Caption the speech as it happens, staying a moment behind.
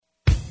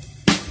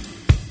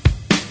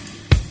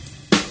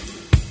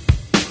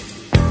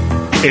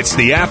It's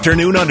the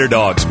Afternoon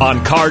Underdogs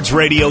on Cards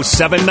Radio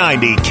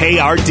 790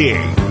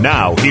 KRD.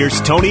 Now, here's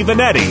Tony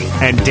Vanetti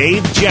and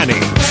Dave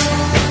Jennings.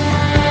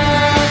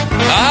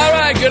 All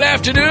right, good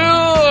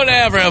afternoon,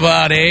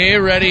 everybody.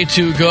 Ready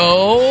to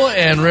go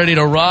and ready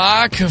to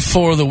rock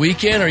for the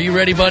weekend. Are you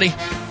ready, buddy?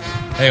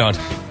 Hang on.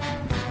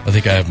 I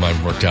think I have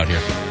mine worked out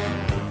here.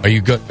 Are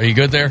you good? Are you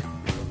good there?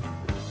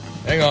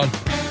 Hang on.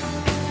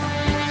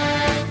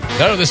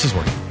 No, this is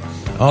working.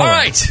 All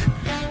right.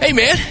 Hey,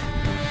 man.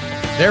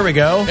 There we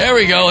go. There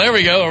we go. There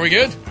we go. Are we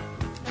good?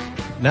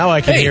 Now I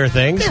can hear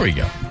things. There we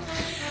go.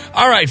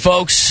 All right,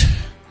 folks.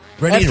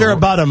 Ready After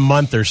about a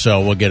month or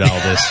so, we'll get all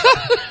this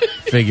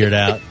figured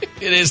out.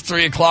 It is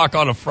 3 o'clock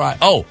on a Friday.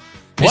 Oh,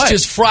 it's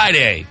just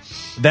Friday.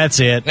 That's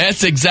it.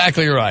 That's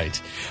exactly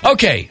right.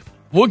 Okay,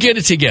 we'll get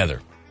it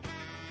together.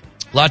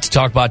 A lot to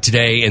talk about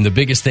today, and the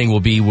biggest thing will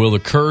be, will the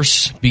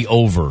curse be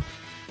over?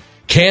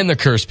 Can the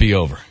curse be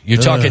over?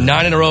 You're talking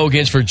 9 in a row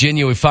against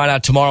Virginia. We find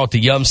out tomorrow at the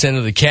Yum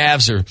Center. The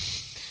Cavs are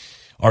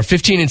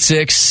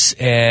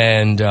 15-6,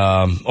 and they're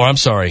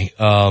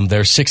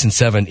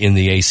 6-7 in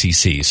the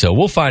ACC. So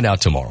we'll find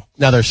out tomorrow.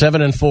 Now they're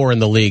 7-4 in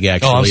the league.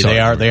 Actually, they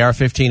are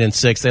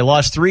 15-6. They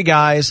lost 3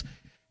 guys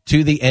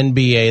to the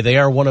NBA. They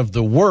are one of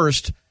the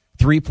worst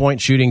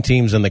 3-point shooting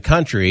teams in the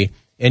country.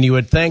 And you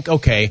would think,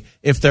 okay,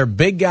 if their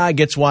big guy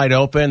gets wide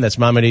open, that's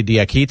Mamadi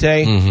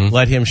Diakite,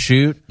 let him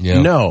shoot.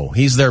 Yep. No,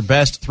 he's their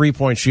best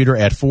 3-point shooter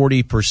at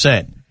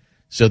 40%.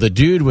 So the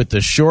dude with the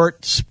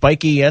short,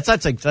 spiky, that's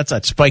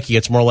not spiky.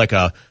 It's more like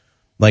a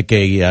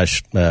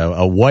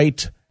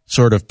white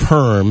sort of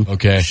perm,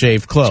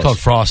 shaved close. It's called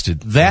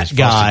frosted. That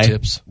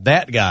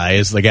guy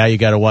is the guy you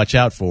got to watch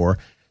out for.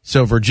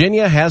 So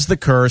Virginia has the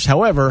curse.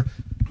 However,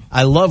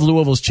 I love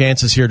Louisville's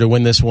chances here to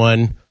win this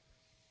one.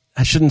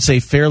 I shouldn't say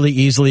fairly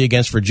easily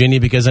against Virginia,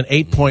 because an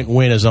 8-point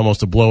win is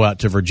almost a blowout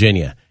to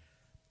Virginia.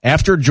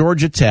 After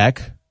Georgia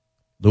Tech,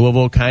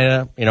 Louisville kind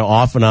of,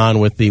 off and on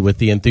with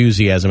the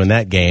enthusiasm in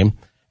that game,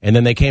 and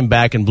then they came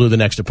back and blew the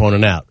next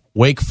opponent out.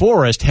 Wake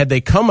Forest, had they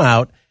come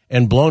out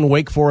and blown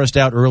Wake Forest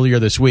out earlier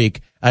this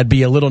week, I'd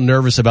be a little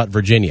nervous about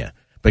Virginia.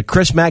 But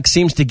Chris Mack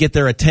seems to get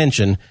their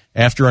attention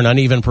after an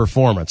uneven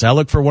performance. I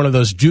look for one of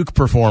those Duke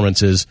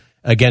performances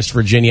against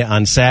Virginia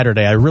on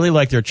Saturday. I really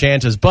like their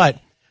chances, but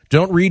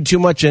don't read too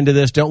much into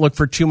this. Don't look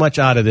for too much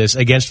out of this.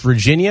 Against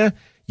Virginia,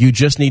 you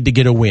just need to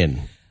get a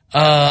win.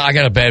 I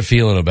got a bad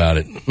feeling about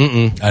it.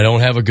 I don't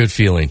have a good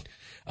feeling.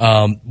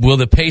 Will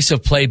the pace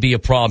of play be a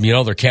problem?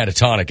 They're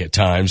catatonic at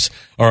times,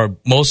 or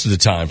most of the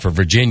time for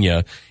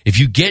Virginia. If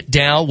you get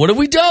down, what do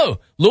we do?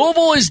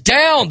 Louisville is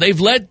down. They've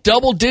led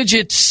double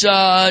digits.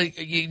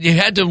 You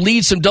had to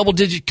lead some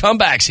double-digit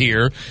comebacks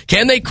here.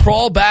 Can they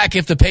crawl back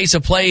if the pace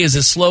of play is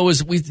as slow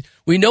as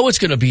we know it's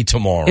going to be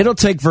tomorrow? It'll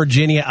take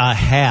Virginia a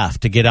half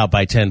to get out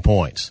by 10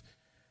 points.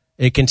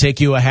 It can take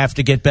you a half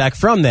to get back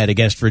from that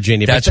against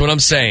Virginia. That's what I'm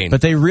saying.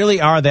 But they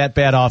really are that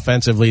bad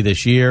offensively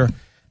this year.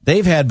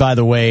 They've had, by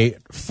the way,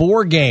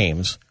 4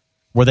 games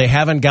where they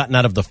haven't gotten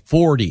out of the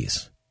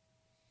 40s.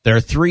 They're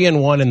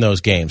 3-1 in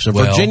those games. So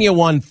Virginia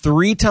won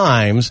 3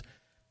 times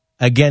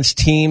against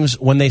teams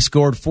when they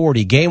scored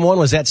 40. Game 1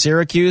 was at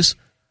Syracuse,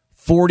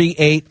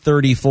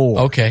 48-34.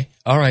 Okay.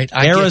 All right.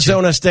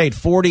 Arizona State,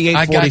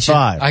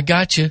 48-45. I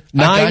got you.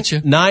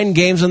 9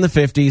 games in the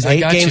 50s,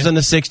 8 games in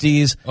the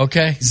 60s.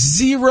 Okay.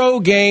 0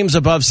 games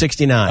above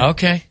 69.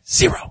 Okay.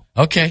 0.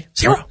 Okay.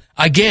 0.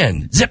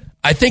 Again, zip.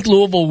 I think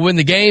Louisville will win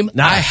the game.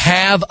 I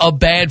have a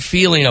bad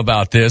feeling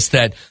about this,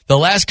 that the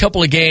last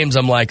couple of games,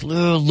 I'm like,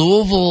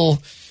 Louisville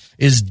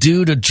is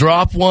due to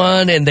drop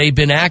one, and they've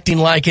been acting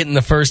like it in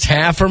the first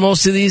half for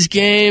most of these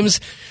games.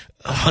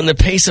 And the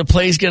pace of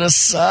play is going to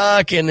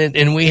suck,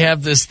 and we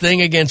have this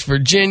thing against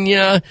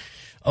Virginia.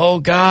 Oh,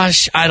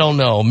 gosh, I don't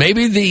know.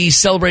 Maybe the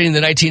celebrating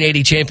the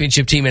 1980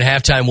 championship team at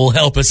halftime will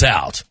help us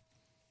out.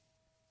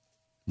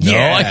 No?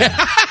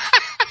 Yeah.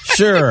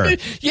 Sure.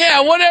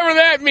 Yeah, whatever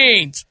that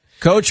means.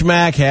 Coach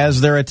Mack has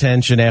their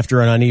attention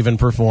after an uneven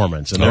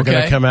performance, and they're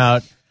going to come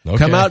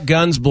out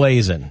guns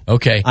blazing.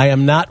 Okay. I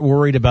am not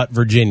worried about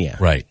Virginia.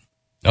 Right.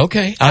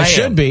 Okay. I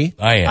should be.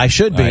 I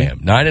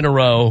am. 9 in a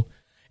row,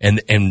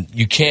 and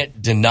you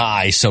can't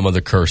deny some of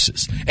the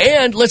curses.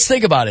 And let's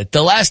think about it.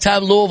 The last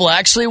time Louisville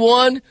actually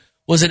won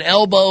was an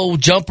elbow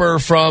jumper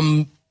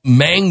from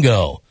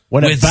Mango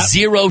with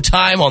 0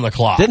 time on the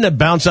clock. Didn't it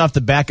bounce off the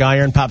back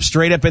iron, pop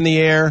straight up in the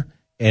air,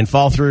 and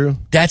fall through?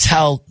 That's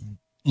how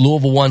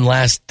Louisville won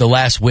the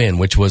last win,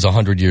 which was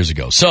 100 years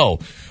ago. So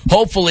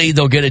hopefully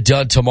they'll get it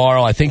done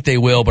tomorrow. I think they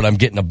will, but I'm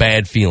getting a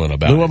bad feeling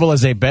about it. Louisville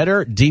is a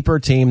better, deeper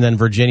team than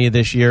Virginia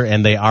this year,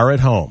 and they are at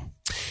home.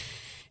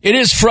 It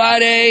is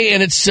Friday,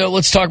 and it's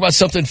let's talk about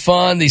something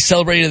fun. The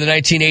celebrating the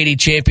 1980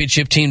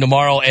 championship team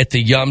tomorrow at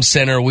the Yum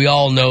Center. We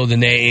all know the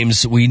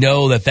names. We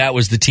know that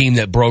was the team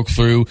that broke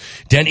through.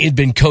 Denny had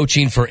been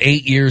coaching for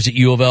 8 years at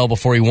U of L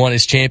before he won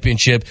his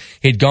championship.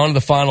 He'd gone to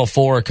the Final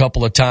Four a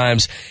couple of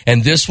times,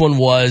 and this one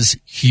was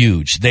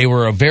huge. They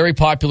were a very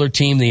popular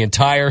team the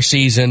entire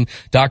season.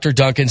 Dr.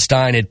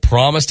 Duncanstein had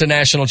promised a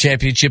national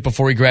championship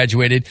before he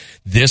graduated.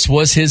 This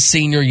was his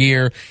senior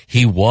year.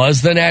 He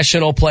was the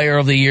National Player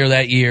of the Year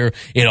that year.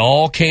 It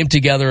all came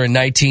together in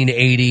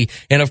 1980.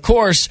 And of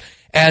course,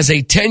 as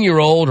a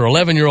 10-year-old or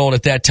 11-year-old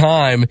at that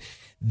time,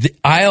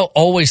 I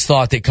always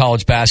thought that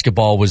college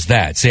basketball was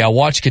that. See, I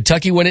watched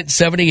Kentucky win it in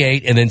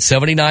 78, and then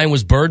 79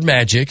 was Bird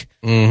Magic,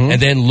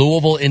 and then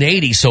Louisville in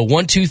 80. So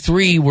 1, 2,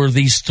 3 were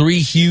these 3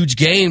 huge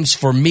games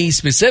for me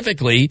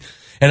specifically.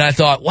 And I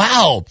thought,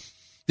 wow,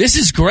 this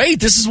is great.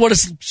 This is what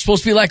it's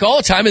supposed to be like all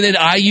the time. And then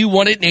IU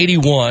won it in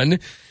 81.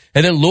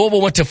 And then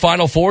Louisville went to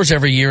Final Fours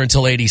every year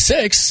until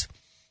 86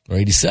 or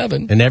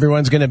 87. And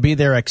everyone's going to be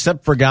there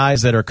except for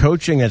guys that are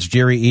coaching. That's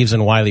Jerry Eves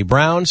and Wiley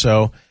Brown.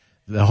 So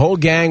the whole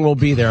gang will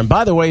be there. And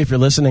by the way, if you're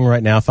listening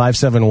right now,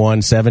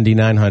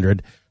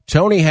 571-7900,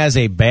 Tony has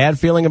a bad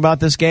feeling about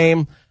this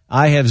game.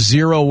 I have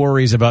zero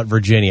worries about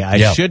Virginia.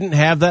 I shouldn't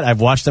have that.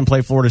 I've watched them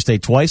play Florida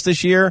State twice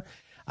this year.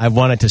 I've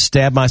wanted to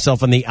stab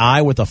myself in the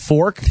eye with a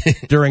fork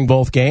during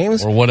both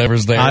games. Or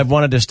whatever's there. I've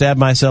wanted to stab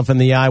myself in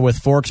the eye with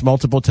forks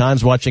multiple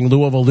times watching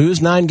Louisville lose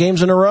 9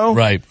 games in a row.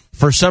 Right.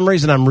 For some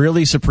reason, I'm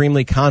really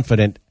supremely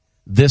confident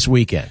this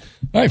weekend.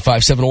 All right,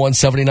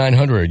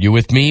 571-7900. You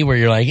with me where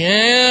you're like,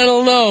 I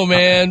don't know,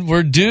 man.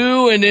 We're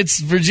due and it's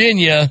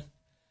Virginia.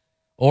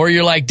 Or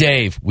you're like,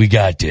 Dave, we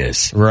got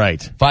this.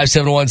 Right.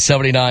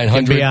 571-7900.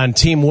 Can be on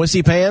Team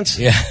Wussy Pants.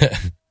 Yeah.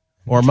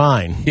 Or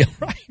mine. Yeah,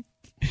 right.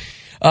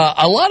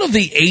 A lot of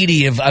the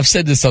 80 I've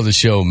said this on the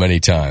show many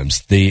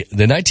times. The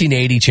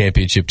 1980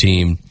 championship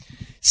team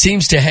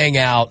seems to hang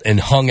out and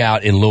hung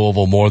out in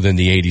Louisville more than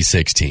the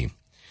 86 team.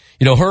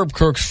 You know, Herb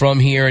Kirk's from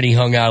here and he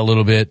hung out a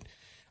little bit,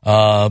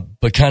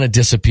 but kind of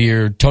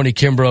disappeared. Tony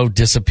Kimbrough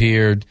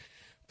disappeared.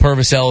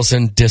 Purvis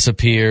Ellison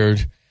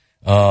disappeared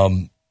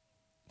from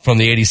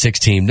the 86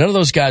 team. None of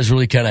those guys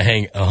really kind of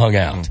hung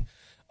out.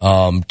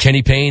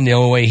 Kenny Payne, the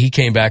only way he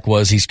came back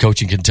was he's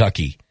coaching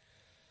Kentucky.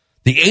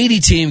 The 80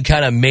 team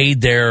kind of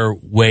made their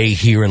way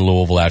here in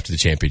Louisville after the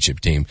championship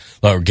team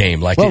or game.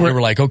 Like they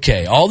were like,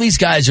 okay, all these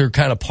guys are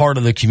kind of part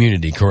of the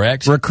community,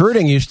 correct?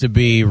 Recruiting used to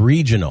be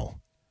regional,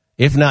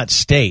 if not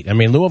state. I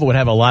mean, Louisville would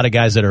have a lot of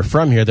guys that are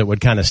from here that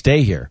would kind of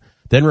stay here.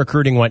 Then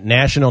recruiting went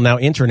national, now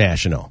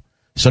international.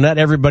 So not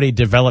everybody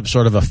developed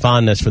sort of a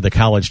fondness for the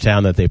college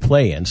town that they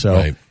play in.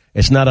 So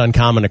It's not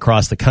uncommon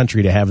across the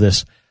country to have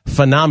this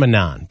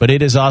phenomenon. But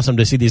it is awesome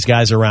to see these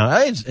guys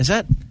around.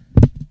 Hey,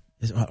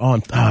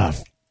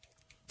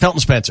 Felton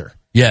Spencer.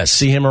 Yes.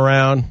 See him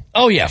around?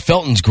 Oh, yeah.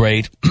 Felton's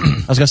great.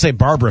 I was going to say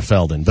Barbara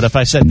Feldon, but if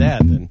I said that,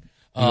 then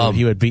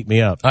he would beat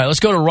me up. All right, let's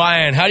go to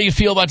Ryan. How do you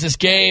feel about this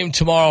game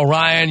tomorrow,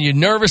 Ryan? You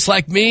nervous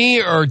like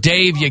me, or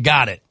Dave, you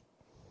got it?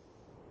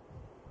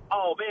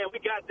 Oh, man, we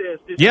got this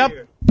Yep.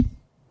 year.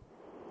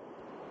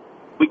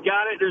 We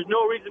got it. There's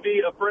no reason to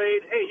be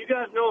afraid. Hey, you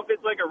guys know if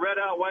it's like a red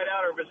out, white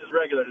out, or if it's just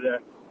regular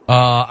today?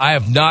 I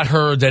have not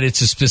heard that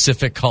it's a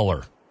specific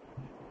color.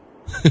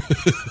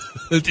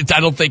 I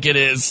don't think it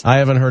is. I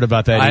haven't heard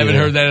about that either. I haven't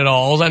heard that at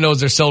all. All I know is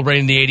they're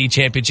celebrating the 80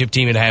 championship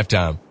team at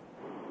halftime.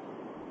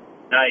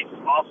 Nice.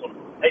 Awesome.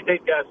 Hey,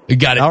 thanks, guys. You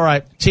got it. All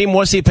right. Team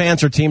Wussy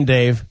Pants or Team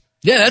Dave?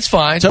 Yeah, that's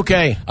fine. It's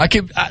okay.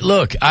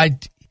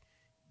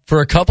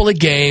 For a couple of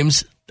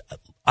games,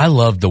 I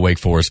loved the Wake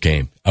Forest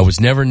game. I was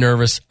never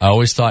nervous. I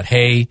always thought,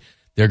 hey,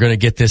 they're going to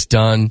get this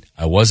done.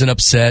 I wasn't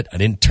upset. I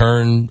didn't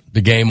turn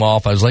the game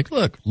off. I was like,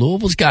 look,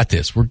 Louisville's got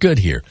this. We're good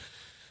here.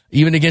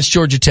 Even against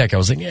Georgia Tech, I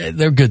was like, yeah,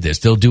 they're good this.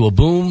 They'll do a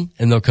boom,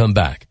 and they'll come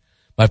back.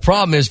 My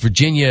problem is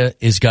Virginia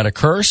has got a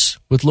curse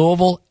with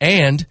Louisville,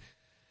 and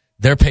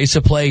their pace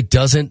of play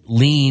doesn't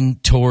lean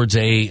towards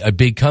a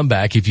big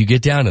comeback if you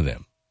get down to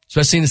them,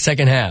 especially in the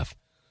second half.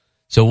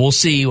 So we'll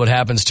see what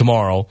happens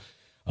tomorrow.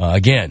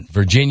 Again,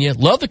 Virginia,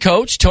 love the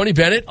coach, Tony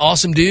Bennett,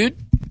 awesome dude.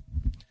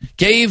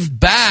 Gave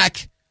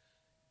back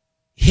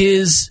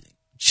his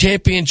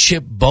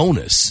championship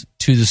bonus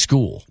to the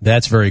school.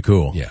 That's very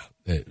cool. Yeah.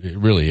 It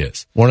really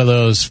is. One of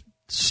those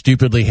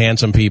stupidly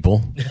handsome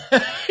people.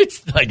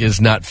 It's like it's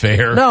not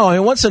fair. No, I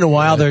mean, once in a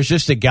while, there's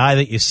just a guy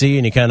that you see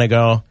and you kind of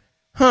go,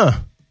 huh,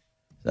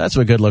 that's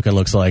what good looking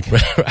looks like.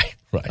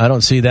 Right. I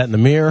don't see that in the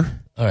mirror.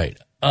 All right.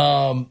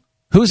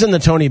 Who's in the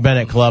Tony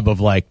Bennett club of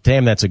like,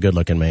 damn, that's a good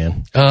looking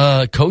man?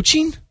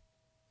 Coaching?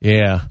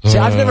 Yeah. See,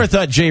 I've never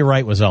thought Jay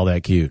Wright was all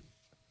that cute.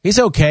 He's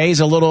okay.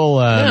 He's a little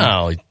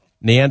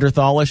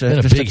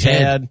Neanderthalish, just a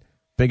tad.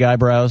 Big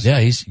eyebrows. Yeah,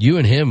 you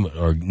and him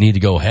need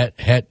to go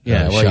shopping.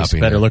 He's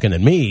better looking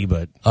than me,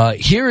 but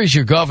here is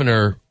your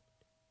governor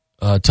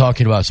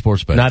talking about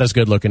sports betting. Not as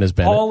good looking as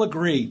Bennett. All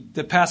agree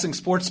that passing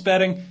sports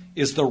betting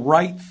is the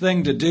right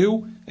thing to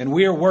do, and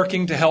we are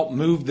working to help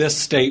move this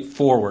state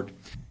forward.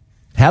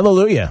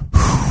 Hallelujah.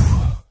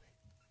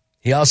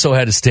 He also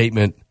had a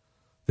statement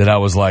that I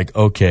was like,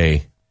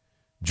 okay,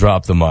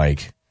 drop the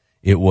mic.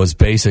 It was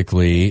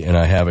basically, and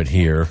I have it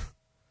here,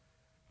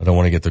 I don't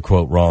want to get the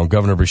quote wrong,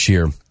 Governor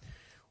Beshear,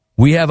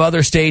 we have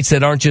other states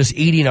that aren't just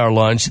eating our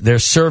lunch, they're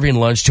serving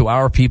lunch to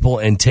our people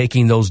and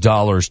taking those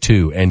dollars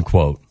too, end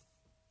quote.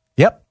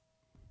 Yep.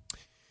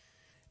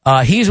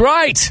 He's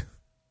right.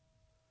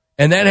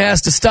 And that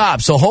has to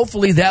stop. So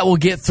hopefully that will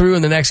get through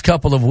in the next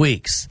couple of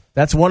weeks.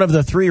 That's one of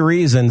the 3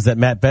 reasons that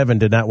Matt Bevin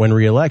did not win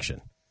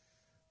re-election.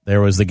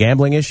 There was the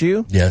gambling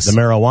issue, yes, the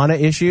marijuana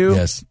issue,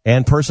 yes,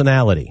 and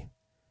personality.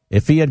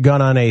 If he had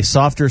gone on a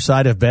softer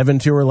side of Bevan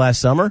tour last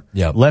summer,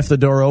 left the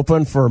door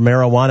open for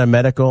marijuana,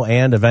 medical,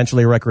 and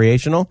eventually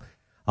recreational,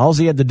 all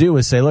he had to do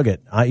was say, look,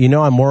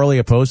 I'm morally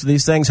opposed to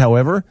these things.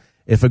 However,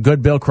 if a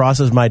good bill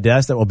crosses my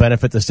desk that will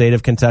benefit the state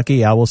of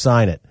Kentucky, I will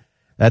sign it.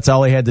 That's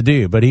all he had to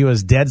do. But he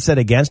was dead set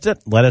against it,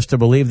 led us to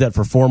believe that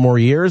for 4 more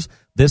years,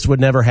 this would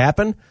never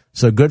happen.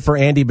 So good for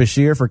Andy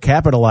Beshear for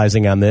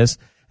capitalizing on this.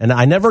 And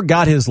I never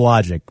got his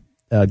logic.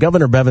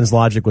 Governor Bevan's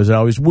logic was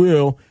always,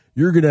 well,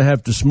 you're going to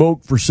have to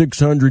smoke for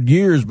 600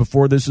 years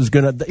before this is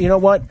going to, you know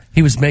what?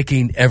 He was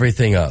making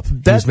everything up.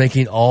 He was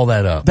making all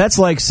that up. That's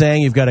like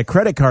saying you've got a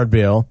credit card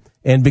bill,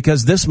 and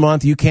because this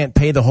month you can't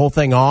pay the whole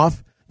thing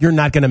off, you're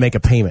not going to make a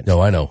payment.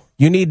 No, I know.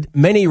 You need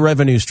many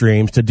revenue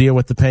streams to deal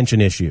with the pension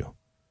issue.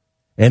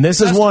 And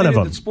this is one of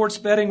them. That sports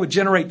betting would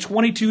generate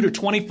 $22 to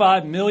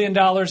 $25 million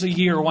a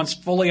year once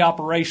fully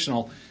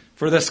operational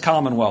for this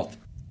Commonwealth.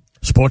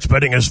 Sports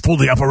betting is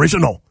fully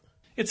operational.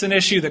 It's an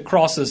issue that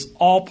crosses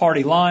all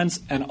party lines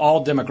and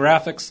all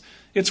demographics.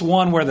 It's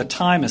one where the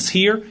time is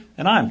here,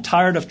 and I'm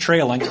tired of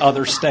trailing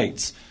other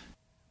states.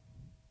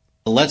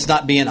 Let's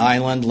not be an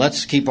island.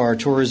 Let's keep our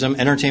tourism,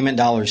 entertainment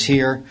dollars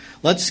here.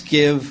 Let's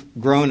give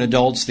grown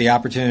adults the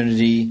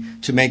opportunity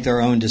to make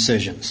their own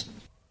decisions.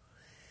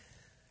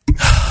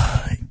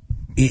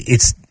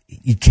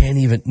 You can't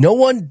even, no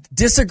one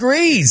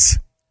disagrees.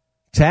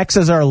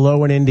 Taxes are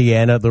low in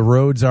Indiana. The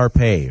roads are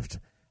paved.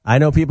 I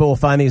know people will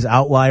find these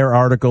outlier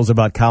articles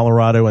about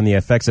Colorado and the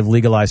effects of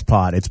legalized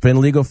pot. It's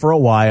been legal for a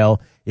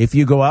while. If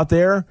you go out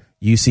there,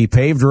 you see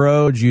paved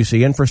roads, you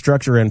see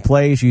infrastructure in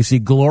place, you see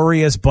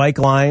glorious bike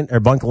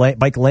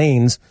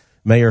lanes,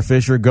 Mayor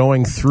Fisher,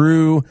 going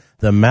through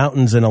the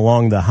mountains and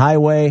along the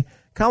highway.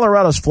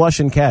 Colorado's flush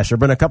in cash. There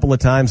have been a couple of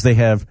times they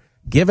have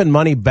given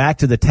money back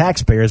to the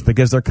taxpayers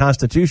because their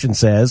constitution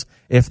says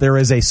if there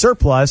is a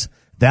surplus,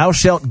 thou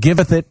shalt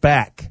giveth it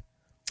back.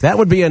 That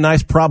would be a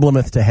nice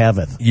problemeth to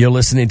haveth. You're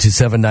listening to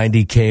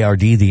 790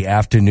 KRD, the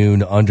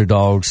afternoon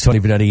Underdogs. Tony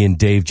Vanetti and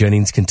Dave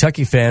Jennings.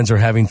 Kentucky fans are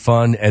having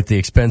fun at the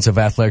expense of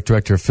athletic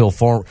director Phil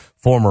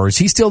Former. Is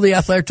he still the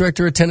athletic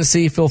director at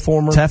Tennessee, Phil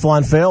Former?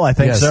 Teflon Phil, I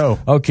think so.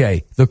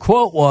 Okay. The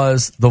quote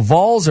was, the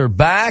Vols are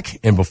back,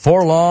 and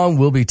before long,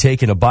 we'll be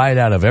taking a bite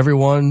out of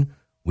everyone.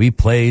 We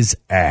plays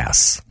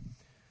ass.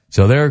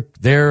 So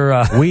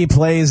they're we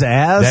plays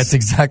ass? That's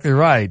exactly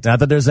right. Not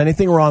that there's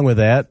anything wrong with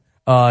that.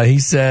 He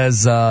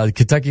says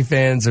Kentucky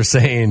fans are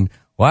saying,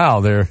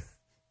 wow,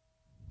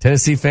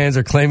 Tennessee fans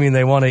are claiming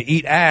they want to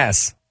eat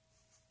ass.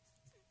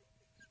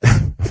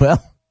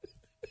 Well,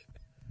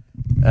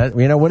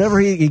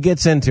 whatever he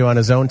gets into on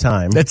his own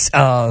time, it's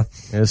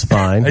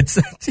fine.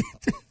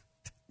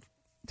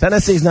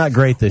 Tennessee's not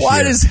great this year.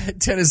 Why does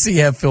Tennessee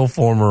have Phil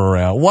Former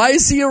around? Why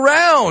is he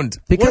around?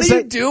 Because what are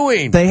you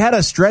doing? They had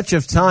a stretch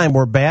of time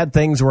where bad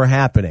things were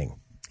happening.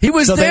 He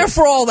was there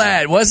for all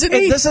that, wasn't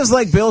he? This is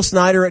like Bill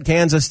Snyder at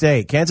Kansas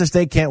State. Kansas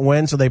State can't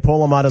win, so they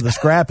pull him out of the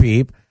scrap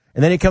heap,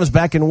 and then he comes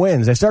back and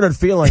wins. I started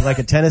feeling like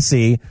at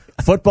Tennessee,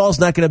 football's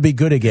not going to be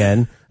good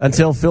again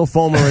until Phil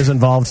Fulmer is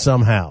involved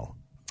somehow.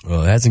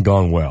 Well, it hasn't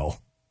gone well.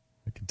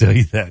 I can tell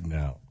you that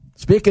now.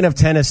 Speaking of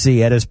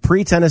Tennessee, at his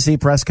pre-Tennessee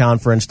press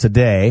conference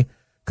today,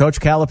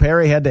 Coach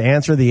Calipari had to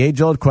answer the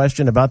age-old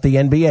question about the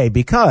NBA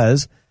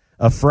because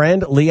a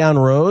friend, Leon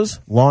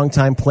Rose,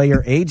 longtime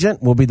player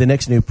agent, will be the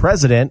Knicks' new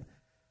president.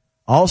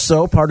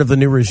 Also, part of the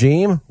new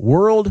regime,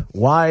 World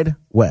Wide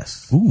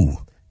West. Ooh.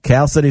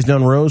 Cal said he's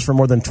known Rose for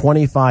more than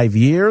 25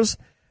 years.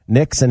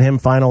 Knicks and him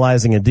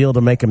finalizing a deal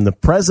to make him the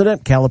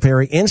president.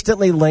 Calipari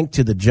instantly linked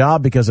to the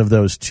job because of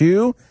those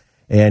two.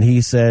 And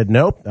he said,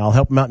 nope, I'll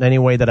help him out in any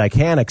way that I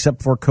can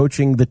except for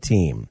coaching the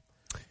team.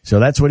 So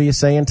that's what he's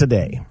saying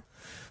today.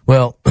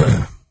 Well,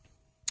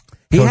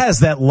 he has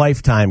that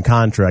lifetime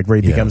contract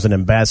where he becomes an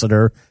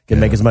ambassador, can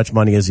make as much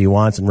money as he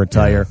wants and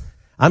retire. Yeah.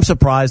 I'm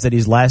surprised that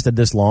he's lasted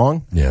this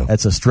long. Yeah.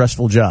 That's a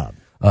stressful job.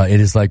 It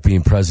is like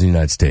being president of the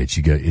United States.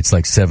 It's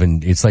like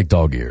 7, it's like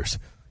dog years.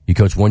 You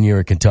coach 1 year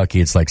at Kentucky,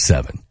 it's like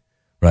 7,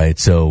 right?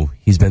 So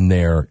he's been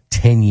there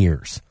 10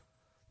 years.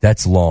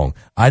 That's long.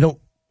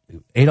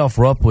 Adolph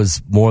Rupp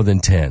was more than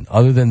 10.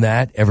 Other than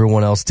that,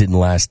 everyone else didn't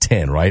last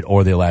 10, right?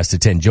 Or they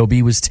lasted 10. Joe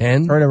B was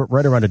 10.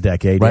 Right around a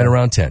decade. Right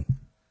around 10.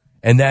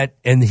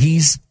 And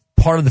he's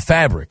part of the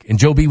fabric. And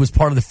Joe B was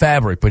part of the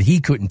fabric, but he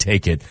couldn't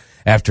take it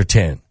after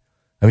 10.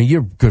 I mean,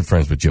 you're good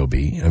friends with Joe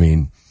B. I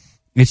mean,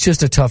 it's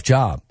just a tough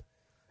job.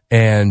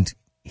 And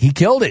he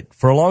killed it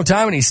for a long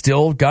time, and he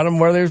still got them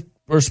where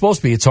they're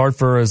supposed to be. It's hard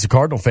as a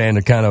Cardinal fan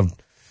to kind of,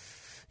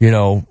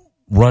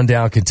 run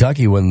down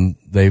Kentucky when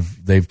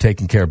they've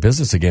taken care of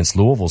business against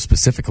Louisville,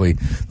 specifically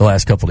the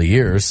last couple of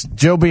years.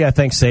 Joe B, I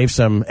think, saved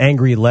some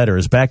angry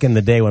letters. Back in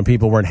the day when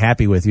people weren't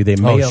happy with you, they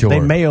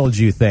mailed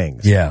you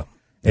things. Yeah.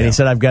 And he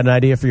said, I've got an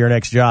idea for your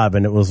next job.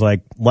 And it was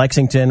like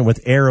Lexington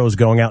with arrows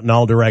going out in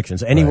all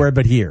directions, anywhere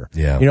but here.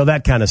 Yeah.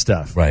 That kind of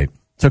stuff. Right.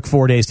 Took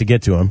 4 days to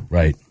get to him.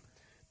 Right.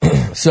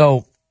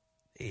 So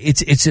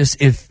it's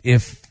just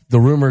if the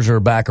rumors are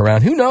back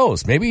around, who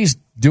knows? Maybe he's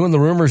doing the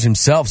rumors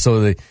himself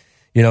so that,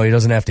 he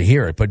doesn't have to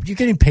hear it. But you're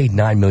getting paid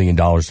 $9 million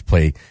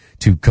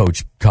to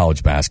coach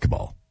college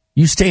basketball.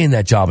 You stay in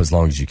that job as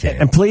long as you can.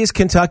 And please,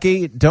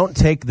 Kentucky, don't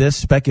take this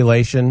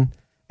speculation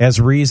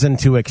as reason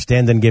to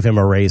extend and give him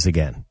a raise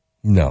again.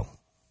 No.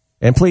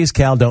 And please,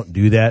 Cal, don't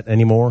do that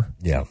anymore.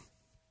 Yeah.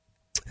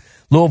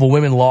 Louisville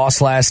women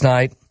lost last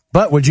night.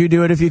 But would you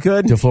do it if you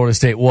could? To Florida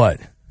State. What?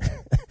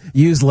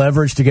 Use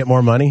leverage to get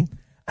more money?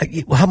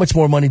 How much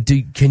more money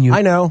can you?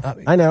 I know.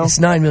 It's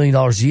 $9 million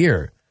a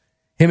year.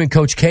 Him and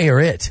Coach K are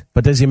it.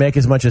 But does he make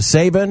as much as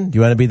Saban? Do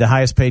you want to be the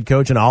highest paid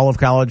coach in all of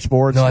college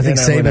sports? No, I think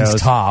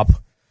Saban's top.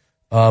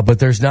 But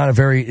there's not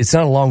it's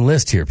not a long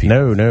list here,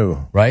 people.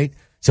 No. Right?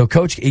 So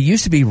it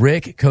used to be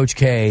Rick, Coach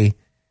K,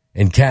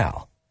 and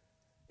Cal.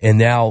 And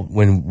now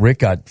when Rick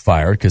got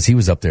fired, because he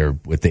was up there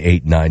with the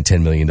 $8, $9,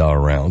 $10 million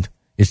round,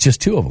 it's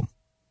just two of them.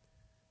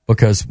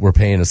 Because we're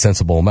paying a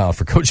sensible amount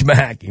for Coach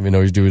Mack, even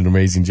though he's doing an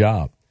amazing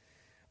job.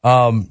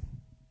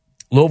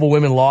 Louisville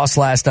women lost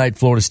last night,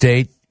 Florida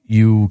State.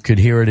 You could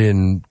hear it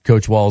in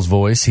Coach Wall's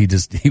voice. He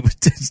was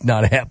just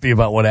not happy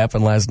about what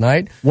happened last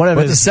night.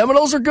 But the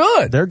Seminoles are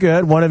good. They're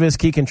good. One of his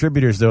key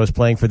contributors, though, is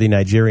playing for the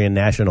Nigerian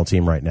national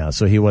team right now.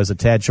 So he was a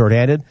tad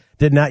shorthanded.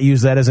 Did not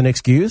use that as an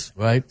excuse.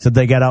 Right. Said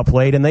they got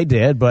outplayed, and they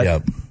did.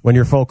 But when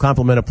your full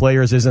complement of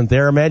players isn't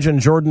there, imagine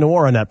Jordan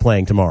Noir not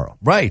playing tomorrow.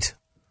 Right.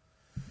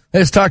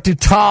 Let's talk to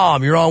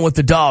Tom. You're on with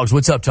the Dogs.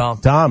 What's up, Tom?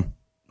 Tom.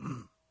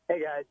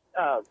 Hey, guys.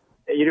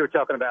 You were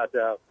talking about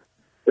the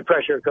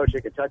pressure of coaching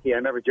at Kentucky. I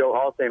remember Joe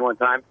Hall saying one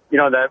time,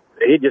 that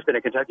he'd just been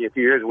in Kentucky a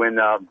few years when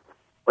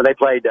they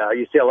played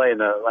UCLA in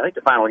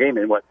the final game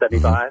in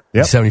 75. Mm-hmm.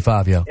 Yep.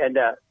 75, yeah. And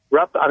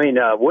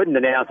Wooden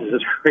announces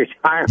his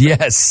retirement.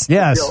 Yes.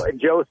 And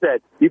Joe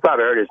said, you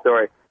probably heard his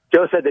story.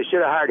 Joe said they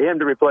should have hired him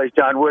to replace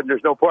John Wooden.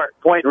 There's no point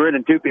in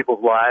ruining two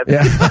people's lives.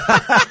 Yeah.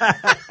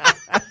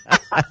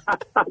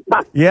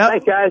 Yep.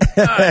 Thanks, guys.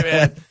 All right,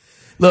 man.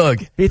 Look,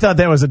 he thought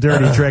that was a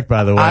dirty trick,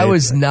 by the way. I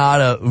was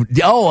not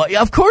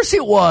of course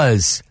it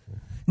was.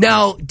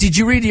 Now, did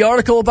you read the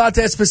article about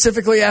that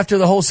specifically after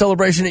the whole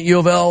celebration at U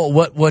of L?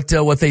 What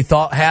they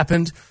thought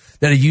happened?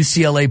 That a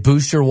UCLA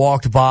booster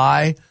walked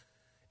by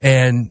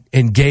and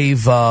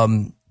gave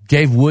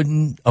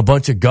Wooden a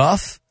bunch of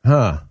guff,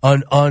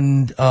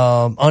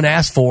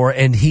 unasked for,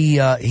 and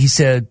he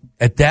said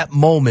at that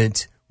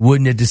moment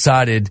Wooden had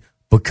decided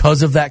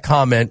because of that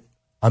comment,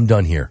 I'm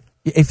done here.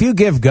 If you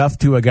give guff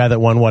to a guy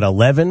that won,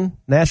 11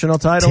 national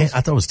titles? 10,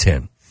 I thought it was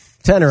 10.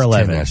 10 or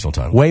 11. 10 national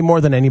titles. Way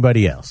more than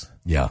anybody else.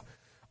 Yeah.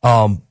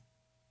 But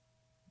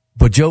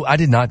Joe, I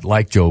did not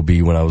like Joe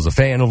B when I was a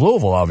fan of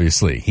Louisville,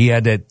 obviously. He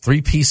had that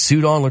three-piece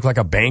suit on, looked like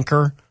a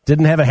banker.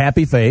 Didn't have a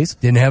happy face.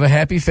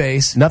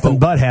 Nothing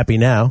but happy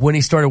now. When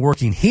he started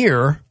working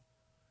here,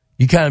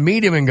 you kind of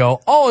meet him and go,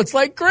 oh, it's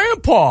like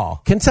Grandpa.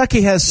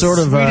 Kentucky has sort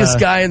of sweetest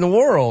guy in the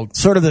world.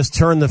 Sort of this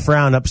turn the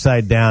frown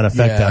upside down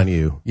effect on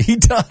you. He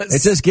does.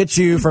 It just gets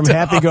you from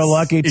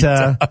happy-go-lucky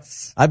to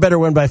I better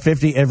win by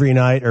 50 every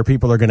night or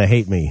people are going to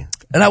hate me.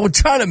 And I would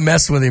try to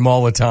mess with him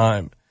all the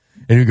time.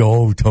 And he'd go,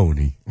 oh,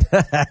 Tony,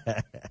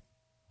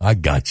 I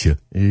got you.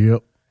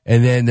 Yep.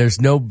 And then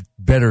there's no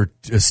better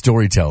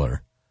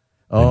storyteller.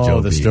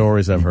 Oh, the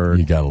stories I've heard.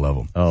 You got to love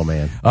them. Oh,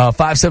 man.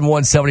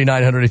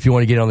 571-7900 if you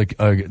want to get on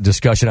the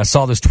discussion. I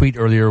saw this tweet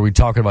earlier. We were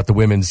talking about the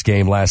women's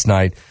game last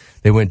night.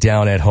 They went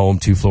down at home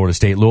to Florida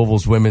State.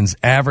 Louisville's women's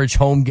average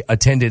home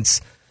attendance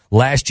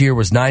last year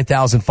was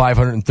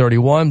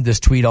 9,531.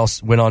 This tweet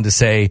also went on to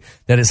say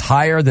that is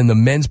higher than the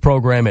men's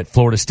program at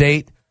Florida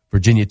State,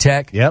 Virginia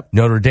Tech,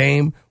 Notre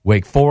Dame,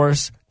 Wake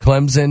Forest,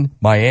 Clemson,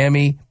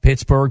 Miami,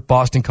 Pittsburgh,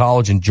 Boston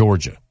College, and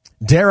Georgia.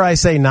 Dare I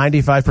say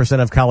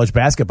 95% of college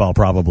basketball,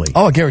 probably.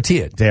 Oh, I guarantee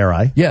it. Dare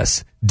I?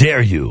 Yes. Dare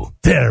you.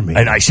 Dare me.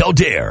 And I shall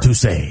dare. To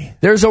say.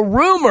 There's a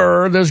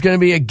rumor there's going to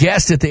be a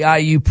guest at the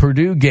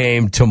IU-Purdue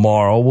game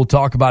tomorrow. We'll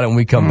talk about it when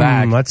we come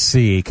back. Let's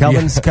see.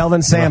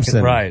 Kelvin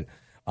Sampson. Right.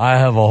 I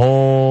have a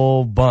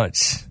whole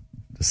bunch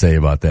to say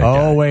about that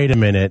guy. Oh, wait a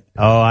minute.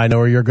 Oh, I know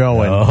where you're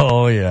going.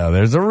 Oh, yeah.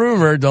 There's a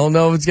rumor. Don't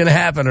know if it's going to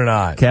happen or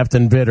not.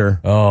 Captain Bitter.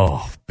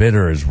 Oh,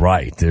 Bitter is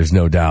right. There's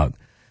no doubt.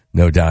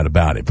 No doubt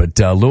about it. But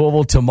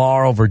Louisville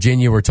tomorrow,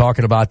 Virginia, we're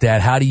talking about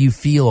that. How do you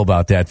feel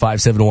about that?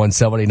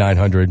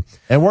 571-7900.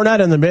 And we're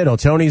not in the middle.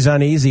 Tony's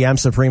uneasy. I'm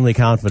supremely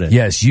confident.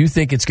 Yes, you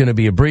think it's going to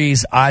be a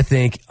breeze. I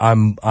think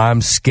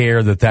I'm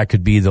scared that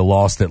could be the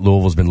loss that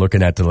Louisville's been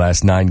looking at the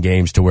last 9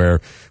 games, to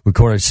where we've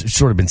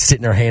sort of been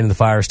sitting our hand in the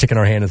fire, sticking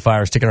our hand in the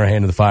fire, sticking our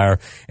hand in the fire,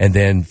 and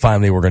then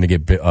finally we're going to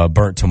get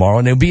burnt tomorrow.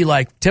 And it'll be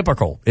like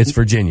typical. It's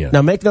Virginia.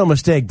 Now, make no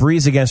mistake,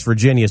 breeze against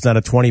Virginia is not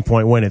a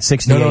 20-point win. It's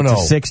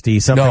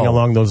 68-60, something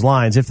along those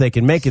lines, if they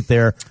can make it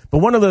there. But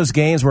one of those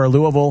games where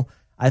Louisville,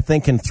 I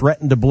think, can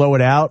threaten to blow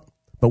it out,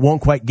 but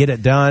won't quite get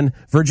it done.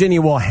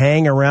 Virginia will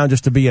hang around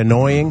just to be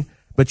annoying,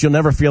 but you'll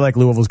never feel like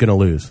Louisville's going to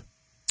lose.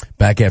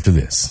 Back after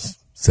this,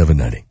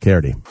 790.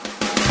 Carity.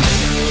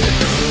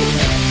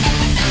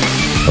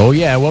 Oh,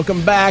 yeah.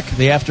 Welcome back.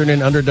 The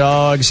Afternoon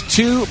Underdogs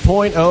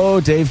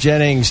 2.0. Dave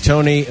Jennings,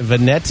 Tony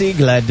Vanetti.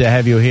 Glad to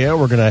have you here.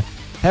 We're going to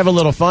have a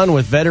little fun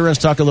with veterans,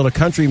 talk a little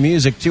country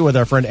music, too, with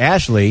our friend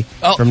Ashley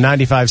from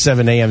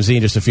 95.7 AMZ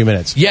in just a few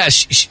minutes.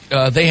 Yes,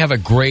 they have a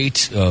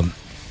great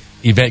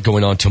event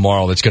going on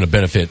tomorrow that's going to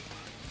benefit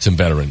some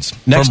veterans.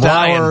 Next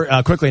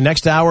hour, quickly,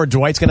 next hour,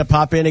 Dwight's going to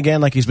pop in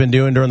again like he's been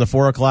doing during the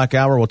 4 o'clock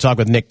hour. We'll talk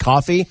with Nick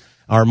Coffey,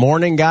 our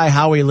morning guy,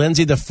 Howie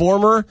Lindsay, the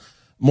former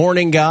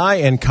morning guy,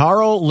 and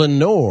Carl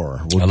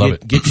Lenore will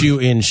get you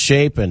in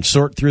shape and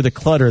sort through the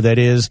clutter that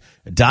is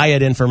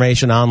diet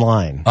information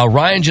online.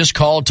 Ryan just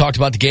called, talked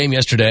about the game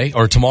yesterday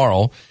or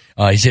tomorrow.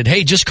 He said,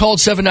 hey, just called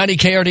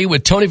 790 KRD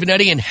with Tony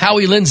Vanetti and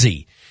Howie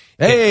Lindsay.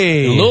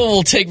 Hey. Louisville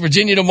will take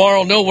Virginia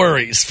tomorrow, no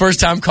worries.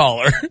 First-time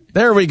caller.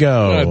 There we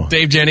go.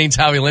 Dave Jennings,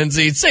 Howie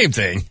Lindsay, same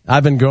thing.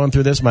 I've been going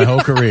through this my whole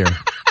career.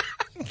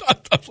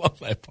 I love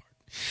that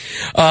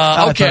part.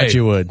 I Okay. thought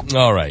you would.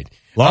 All right.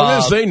 Long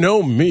as they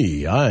know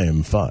me, I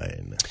am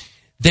fine.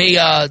 They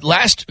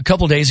last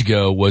couple days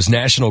ago was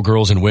National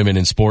Girls and Women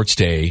in Sports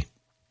Day,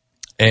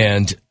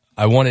 and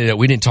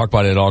we didn't talk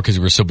about it at all because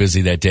we were so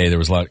busy that day. There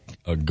was a lot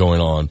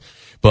going on.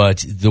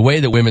 But the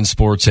way that women's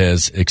sports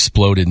has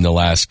exploded in the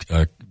last,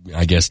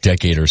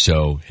 decade or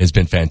so has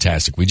been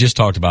fantastic. We just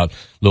talked about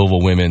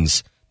Louisville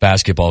women's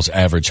basketball's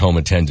average home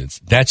attendance.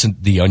 That's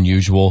the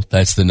unusual.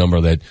 That's the number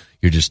that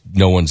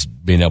no one's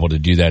been able to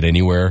do that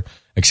anywhere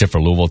except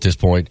for Louisville at this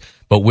point.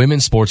 But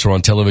women's sports are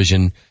on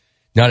television,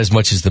 not as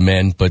much as the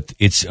men, but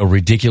it's a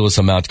ridiculous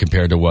amount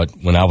compared to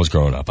when I was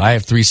growing up. I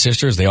have 3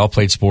 sisters. They all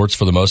played sports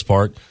for the most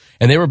part,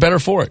 and they were better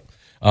for it.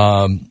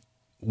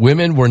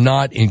 Women were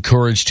not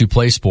encouraged to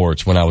play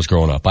sports when I was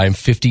growing up. I am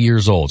 50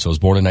 years old, so I was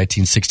born in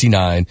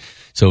 1969.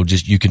 So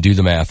just you can do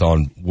the math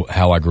on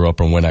how I grew up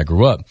and when I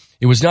grew up.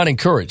 It was not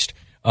encouraged.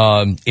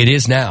 It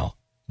is now.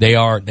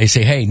 They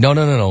say, hey,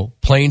 no.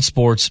 Playing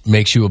sports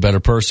makes you a better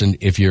person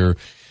if you're,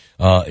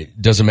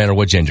 it doesn't matter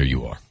what gender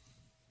you are.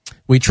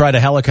 We try to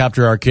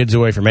helicopter our kids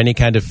away from any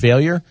kind of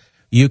failure.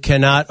 You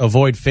cannot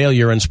avoid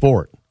failure in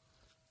sport.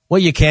 Well,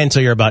 you can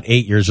until you're about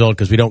 8 years old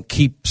because we don't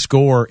keep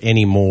score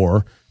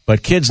anymore.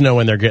 But kids know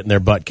when they're getting their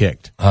butt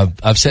kicked.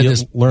 I've said you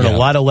this. Learn a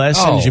lot of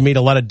lessons. You meet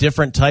a lot of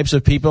different types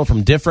of people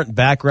from different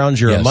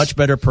backgrounds. You're a much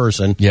better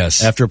person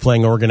after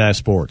playing organized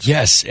sports.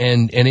 Yes,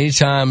 and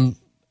anytime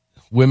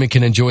women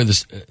can enjoy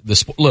the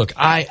sport. Look,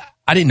 I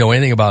didn't know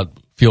anything about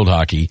field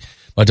hockey.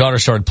 My daughter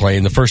started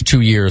playing. The first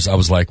 2 years, I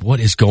was like, what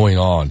is going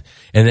on?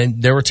 And then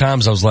there were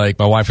times I was like,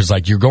 my wife was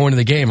like, you're going to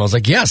the game. I was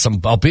like, yes,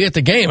 I'll be at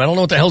the game. I don't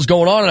know what the hell's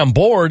going on, and I'm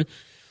bored.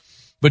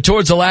 But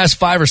towards the last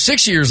 5 or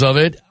 6 years of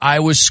it, I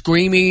was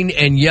screaming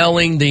and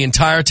yelling the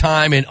entire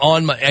time and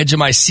on my edge of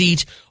my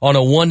seat on a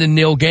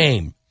 1-0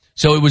 game.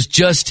 So it was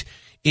just,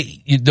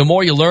 the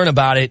more you learn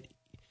about it,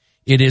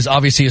 it is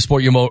obviously a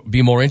sport you'll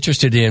be more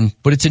interested in,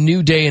 but it's a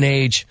new day and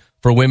age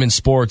for women's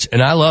sports,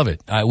 and I love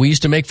it. We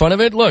used to make fun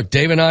of it. Look,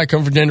 Dave and I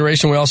come from a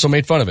generation we also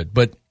made fun of it.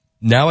 But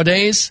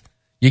nowadays,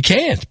 you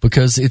can't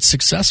because it's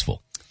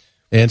successful.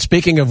 And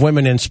speaking of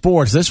women in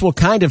sports, this will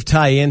kind of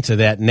tie into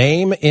that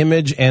name,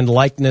 image, and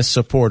likeness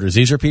supporters.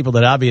 These are people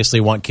that obviously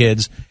want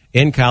kids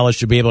in college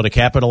to be able to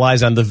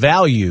capitalize on the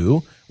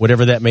value,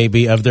 whatever that may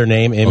be, of their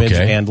name, image,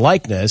 and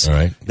likeness. All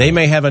right. They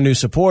may have a new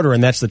supporter,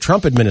 and that's the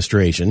Trump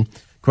administration.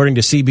 According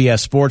to CBS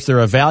Sports, they're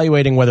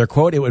evaluating whether,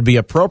 quote, it would be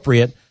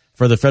appropriate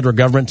for the federal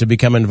government to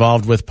become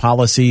involved with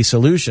policy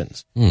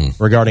solutions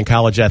regarding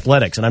college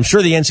athletics. And I'm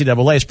sure the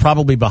NCAA is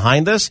probably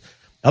behind this.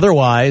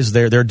 Otherwise,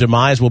 their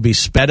demise will be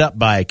sped up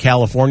by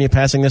California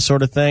passing this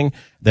sort of thing,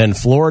 then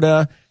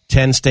Florida,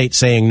 10 states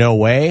saying no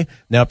way.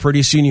 Now,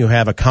 pretty soon you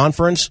have a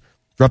conference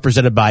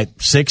represented by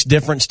 6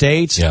 different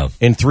states. Yeah.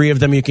 In 3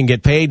 of them you can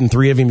get paid, and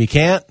 3 of them you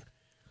can't.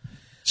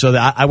 So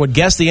I would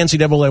guess the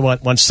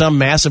NCAA wants some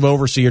massive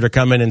overseer to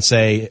come in and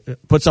say,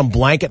 put some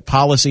blanket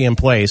policy in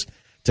place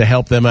to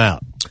help them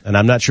out. And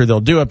I'm not sure they'll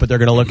do it, but they're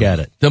going to look at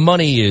it. The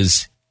money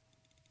is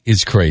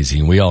crazy,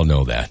 and we all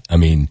know that. I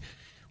mean,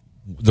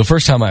 the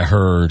first time I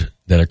heard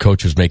that a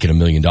coach was making $1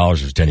 million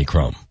was Denny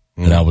Crum.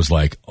 And I was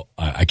like,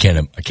 I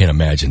can't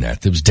imagine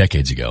that. It was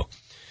decades ago.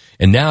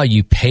 And now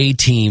you pay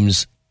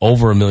teams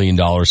over $1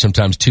 million,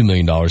 sometimes $2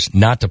 million,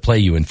 not to play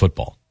you in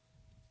football.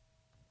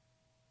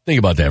 Think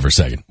about that for a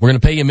second. We're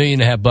going to pay you $1.5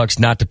 million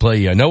not to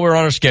play you. I know we're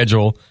on our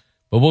schedule,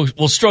 but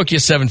we'll stroke you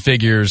 7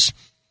 figures.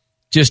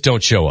 Just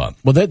don't show up.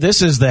 Well,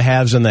 this is the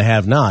haves and the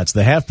have-nots.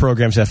 The have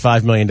programs have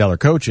 $5 million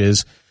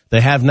coaches. The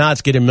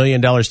have-nots get $1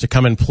 million to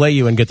come and play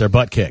you and get their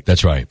butt kicked.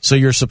 That's right. So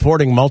you're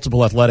supporting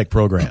multiple athletic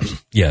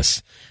programs.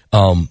 Yes.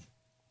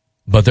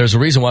 But there's a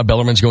reason why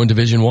Bellarmine's going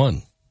Division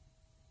I.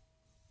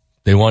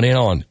 They want in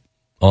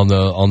on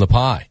the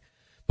pie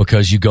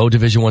because you go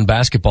Division I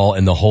basketball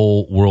and the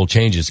whole world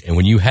changes. And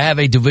when you have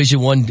a Division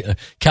I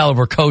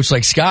caliber coach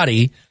like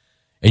Scotty,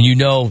 and you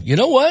know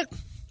what?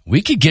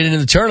 We could get into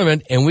the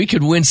tournament and we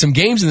could win some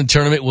games in the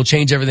tournament. We'll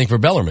change everything for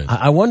Bellarmine.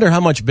 I wonder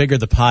how much bigger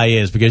the pie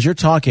is because you're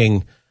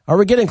talking. Are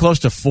we getting close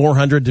to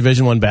 400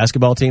 Division I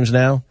basketball teams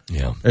now?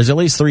 Yeah. There's at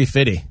least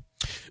 350.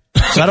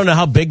 So I don't know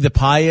how big the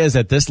pie is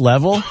at this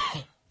level.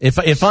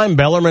 If I'm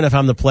Bellarmine, if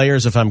I'm the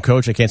players, if I'm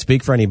coach, I can't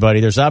speak for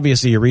anybody. There's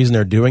obviously a reason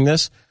they're doing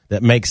this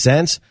that makes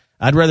sense.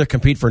 I'd rather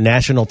compete for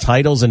national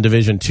titles in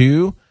Division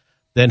II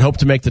than hope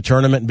to make the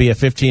tournament and be a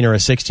 15 or a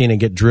 16 and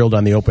get drilled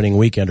on the opening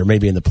weekend or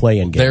maybe in the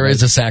play-in game. There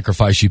is a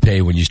sacrifice you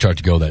pay when you start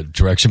to go that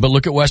direction. But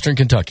look at Western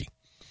Kentucky.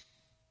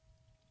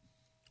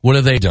 What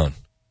have they done?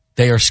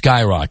 they are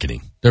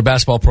skyrocketing. Their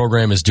basketball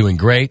program is doing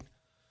great,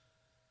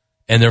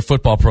 and their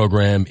football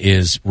program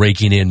is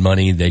raking in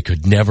money they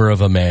could never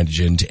have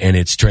imagined, and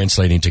it's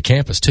translating to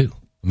campus too.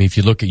 I mean, if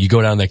you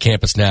go down that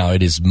campus now,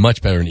 it is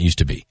much better than it used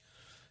to be.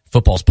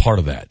 Football's part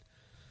of that.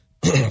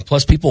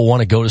 Plus, people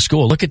want to go to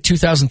school. Look at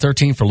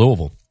 2013 for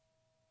Louisville,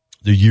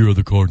 the year of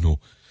the Cardinal.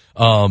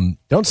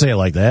 Don't say it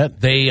like that.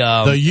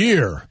 The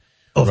year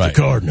of the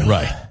Cardinal,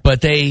 right?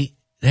 But they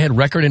had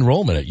record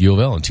enrollment at U of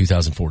L in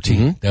 2014.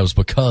 Mm-hmm. That was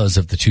because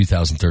of the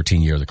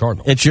 2013 year of the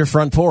Cardinal. It's your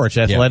front porch.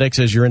 Athletics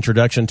is your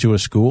introduction to a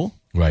school,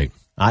 right?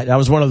 I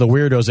was one of the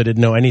weirdos that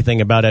didn't know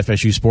anything about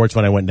FSU sports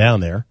when I went down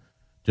there.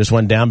 Just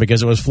went down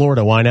because it was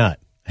Florida. Why not?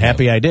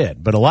 Happy I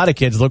did. But a lot of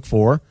kids look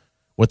for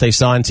what they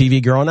saw on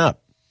TV growing up.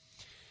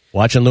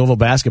 Watching Louisville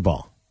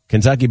basketball,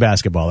 Kentucky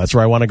basketball. That's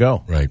where I want to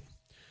go. Right.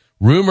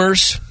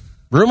 Rumors?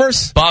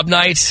 Bob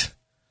Knight.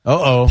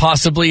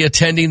 Possibly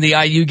attending the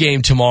IU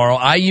game tomorrow.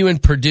 IU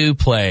and Purdue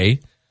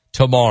play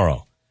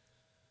tomorrow.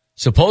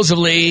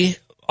 Supposedly,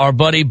 our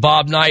buddy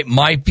Bob Knight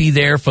might be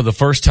there for the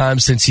first time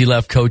since he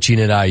left coaching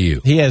at IU.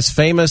 He has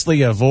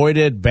famously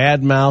avoided,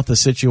 badmouthed the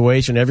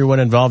situation. Everyone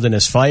involved in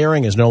his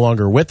firing is no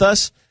longer with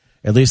us,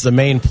 at least the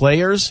main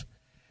players.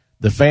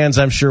 The fans,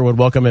 I'm sure, would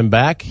welcome him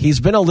back. He's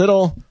been a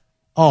little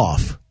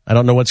off. I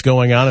don't know what's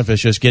going on, if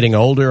it's just getting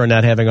older and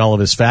not having all of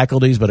his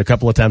faculties, but a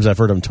couple of times I've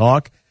heard him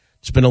talk.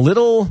 It's been a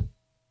little,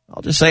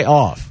 I'll just say,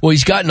 off. Well,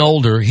 he's gotten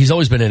older. He's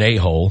always been an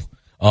a-hole.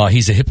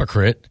 He's a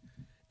hypocrite,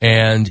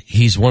 and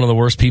he's one of the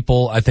worst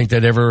people I think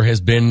that ever has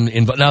been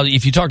involved. Now,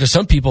 if you talk to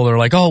some people, they're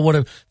like, oh, what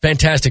a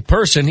fantastic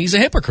person. He's a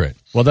hypocrite.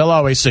 Well, they'll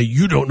always say,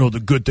 you don't know the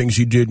good things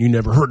you did and you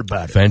never heard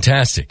about it.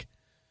 Fantastic.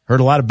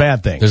 Heard a lot of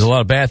bad things. There's a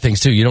lot of bad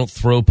things, too. You don't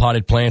throw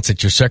potted plants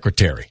at your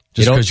secretary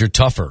just because you're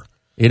tougher.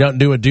 You don't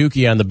do a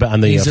dookie on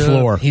the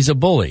floor. He's a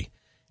bully.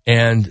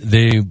 And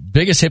the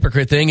biggest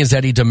hypocrite thing is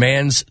that he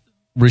demands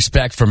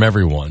respect from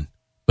everyone,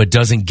 but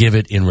doesn't give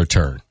it in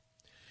return.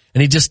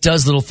 And he just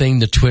does little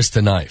thing to twist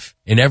the knife.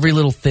 And every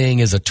little thing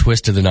is a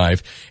twist of the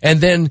knife. And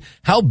then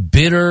how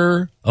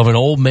bitter of an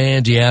old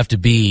man do you have to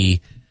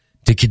be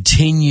to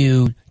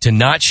continue to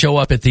not show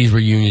up at these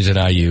reunions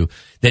at IU,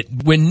 that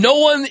when no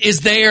one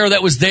is there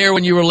that was there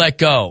when you were let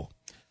go?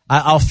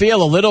 I'll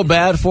feel a little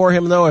bad for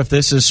him, though, if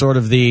this is sort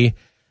of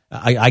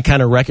I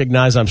kind of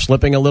recognize I'm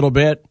slipping a little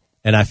bit,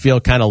 and I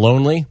feel kind of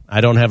lonely. I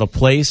don't have a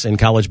place in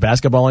college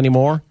basketball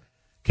anymore.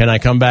 Can I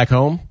come back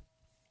home?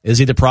 Is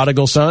he the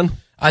prodigal son?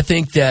 I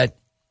think that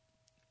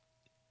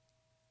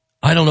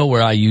I don't know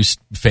where IU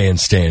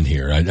fans stand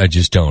here. I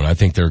just don't. I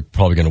think they're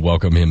probably going to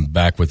welcome him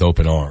back with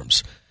open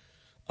arms.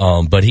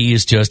 But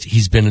he's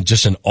been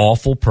just an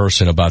awful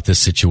person about this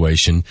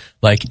situation.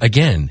 Like,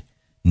 again,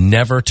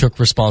 never took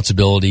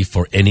responsibility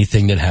for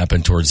anything that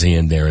happened towards the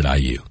end there at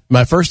IU.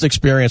 My first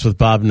experience with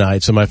Bob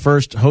Knight, so my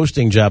first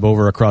hosting job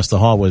over across the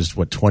hall was,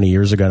 20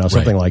 years ago now,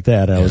 something like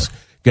that. I was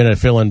going to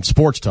fill in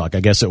sports talk.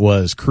 I guess it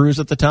was Cruz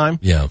at the time.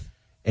 Yeah.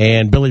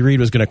 And Billy Reed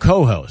was going to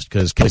co-host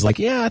because he's like,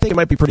 I think it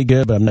might be pretty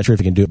good, but I'm not sure if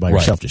you can do it by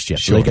yourself just yet.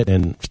 Sure.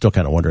 And still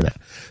kind of wondering that.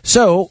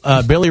 So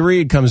Billy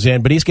Reed comes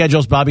in, but he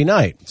schedules Bobby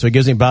Knight. So he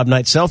gives him Bob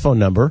Knight's cell phone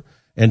number,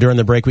 and during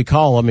the break we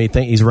call him.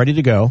 He's ready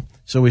to go.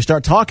 So we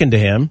start talking to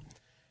him.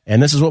 And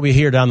this is what we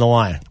hear down the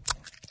line.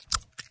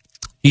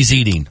 He's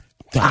eating.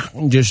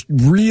 Just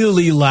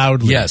really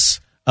loudly. Yes.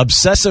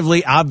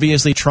 Obsessively,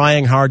 obviously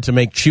trying hard to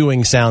make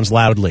chewing sounds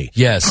loudly.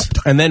 Yes.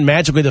 And then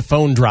magically the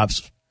phone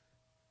drops.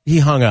 He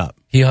hung up.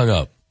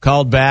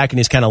 Called back, and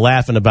he's kind of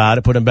laughing about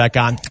it, put him back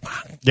on.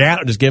 Yeah,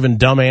 just giving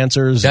dumb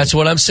answers. That's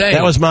what I'm saying.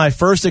 That was my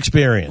first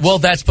experience. Well,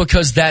 that's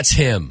because that's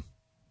him.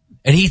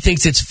 And he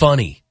thinks it's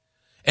funny.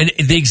 And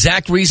the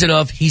exact reason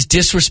of he's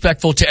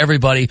disrespectful to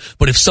everybody,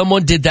 but if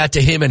someone did that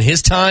to him in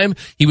his time,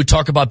 he would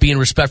talk about being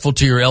respectful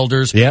to your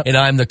elders, and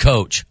I'm the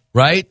coach,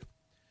 right?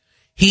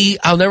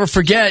 I'll never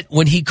forget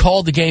when he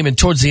called the game, and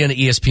towards the end of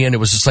ESPN, it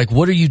was just like,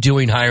 what are you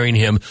doing hiring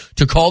him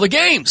to call the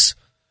games?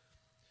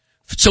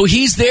 So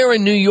he's there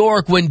in New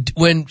York when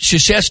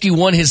Krzyzewski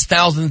won his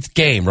 1,000th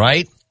game,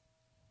 right?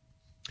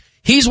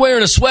 He's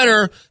wearing a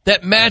sweater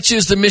that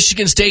matches the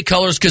Michigan State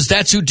colors because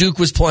that's who Duke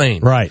was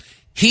playing. Right.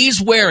 He's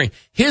wearing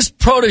his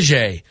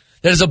protege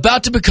that is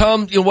about to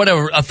become,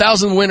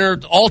 1,000 winner,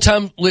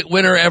 all-time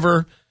winner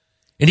ever,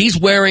 and he's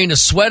wearing a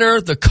sweater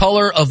the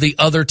color of the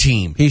other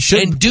team.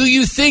 And do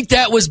you think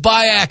that was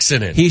by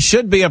accident? He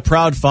should be a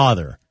proud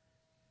father.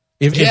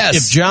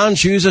 If John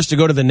chooses to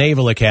go to the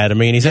Naval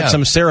Academy and he's at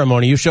some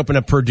ceremony, you show up in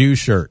a Purdue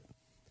shirt.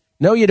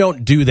 No, you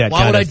don't do that kind of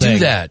thing. Why would I do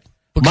that?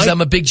 Because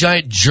I'm a big,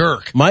 giant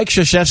jerk. Mike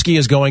Krzyzewski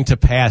is going to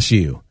pass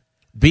you.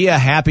 Be a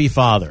happy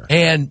father.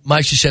 And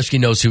Mike Krzyzewski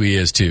knows who he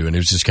is, too. And it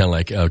was just kind of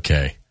like,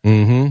 okay.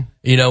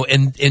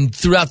 Mm-hmm. And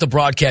throughout the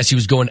broadcast, he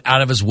was going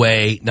out of his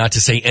way not to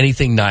say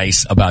anything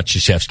nice about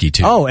Krzyzewski,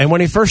 too. Oh, and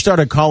when he first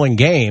started calling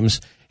games,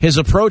 his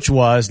approach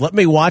was, let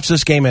me watch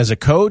this game as a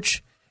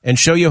coach, and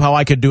show you how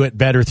I could do it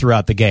better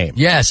throughout the game.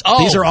 Yes. Oh.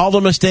 These are all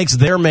the mistakes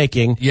they're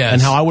making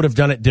and how I would have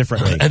done it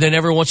differently. And then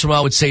every once in a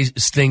while I would say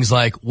things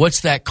like,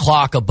 what's that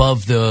clock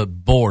above the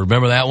board?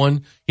 Remember that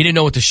one? He didn't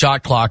know what the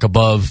shot clock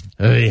above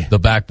the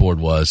backboard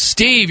was.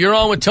 Steve, you're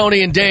on with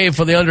Tony and Dave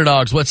for the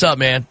Underdogs. What's up,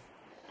 man?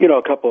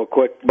 A couple of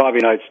quick Bobby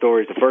Knight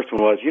stories. The first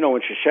one was,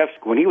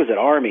 when he was at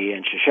Army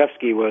and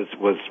Krzyzewski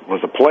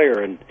was a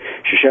player, and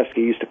Krzyzewski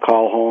used to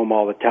call home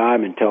all the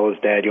time and tell his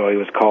dad, he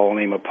was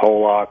calling him a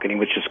Polak, and he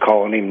was just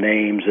calling him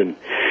names, and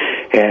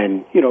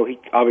he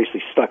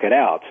obviously stuck it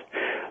out.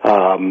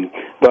 And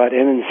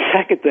then the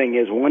second thing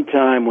is, one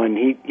time when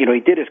he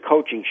did his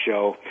coaching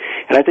show,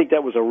 and I think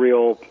that was a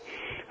real,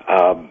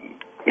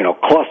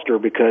 cluster,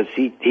 because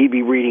he'd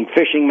be reading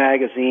fishing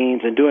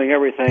magazines and doing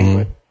everything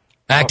with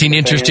acting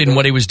interested in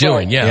what he was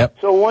doing, yeah. Yep.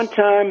 So one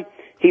time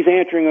he's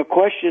answering a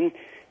question,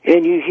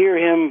 and you hear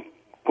him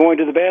going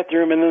to the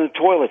bathroom and then the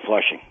toilet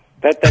flushing.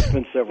 That's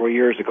been several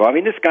years ago. I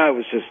mean, this guy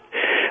was just...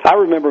 I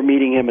remember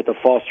meeting him at the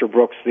old Foster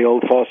Brooks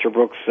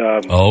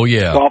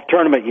golf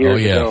tournament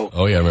years ago.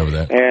 Oh, yeah, I remember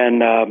that.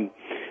 And,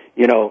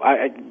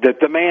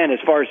 the man, as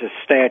far as his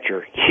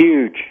stature,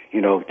 huge,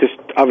 just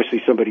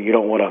obviously somebody you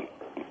don't want to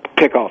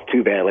pick off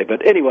too badly.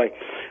 But anyway,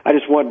 I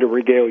just wanted to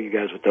regale you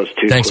guys with those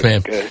two. Thanks,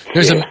 man.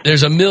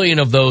 There's a million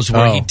of those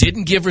where he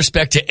didn't give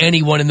respect to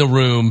anyone in the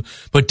room,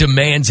 but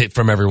demands it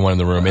from everyone in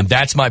the room. And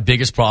that's my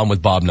biggest problem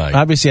with Bob Knight.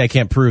 Obviously, I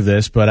can't prove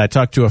this, but I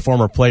talked to a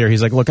former player.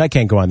 He's like, look, I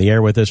can't go on the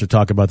air with this or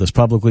talk about this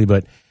publicly,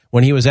 but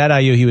when he was at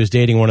IU, he was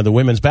dating one of the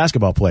women's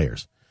basketball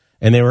players.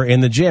 And they were in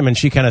the gym, and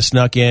she kind of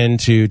snuck in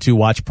to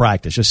watch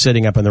practice, just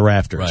sitting up in the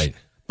rafters. Right.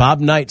 Bob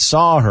Knight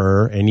saw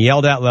her and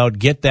yelled out loud,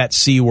 "Get that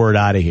C word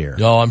out of here."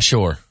 Oh, I'm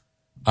sure.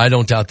 I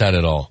don't doubt that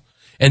at all.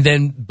 And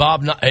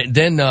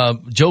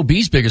then Joe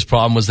B's biggest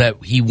problem was that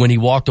when he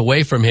walked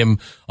away from him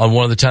on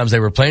one of the times they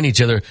were playing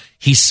each other,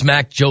 he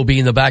smacked Joe B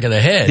in the back of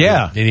the head.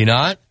 Yeah. Did he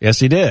not? Yes,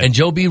 he did. And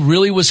Joe B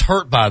really was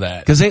hurt by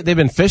that. Because they've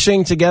been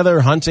fishing together,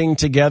 hunting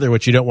together,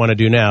 which you don't want to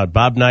do now.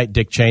 Bob Knight,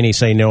 Dick Cheney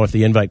say no if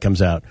the invite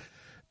comes out.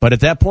 But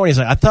at that point, he's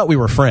like, I thought we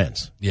were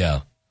friends.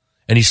 Yeah.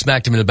 And he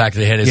smacked him in the back of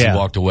the head as he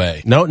walked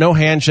away. No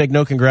handshake,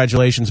 no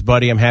congratulations,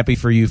 buddy. I'm happy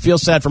for you. Feel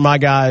sad for my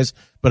guys,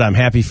 but I'm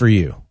happy for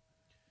you.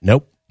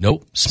 Nope.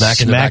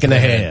 Smack in the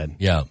head.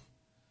 Yeah.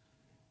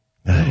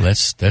 Well,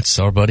 that's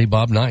our buddy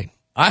Bob Knight.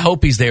 I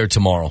hope he's there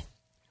tomorrow.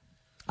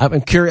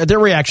 I'm curious. Their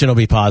reaction will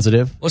be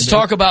positive. Let's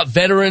talk about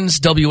veterans,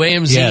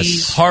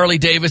 WAMZ, Harley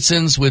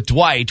Davidsons with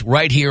Dwight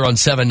right here on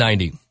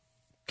 790.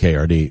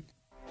 KRD.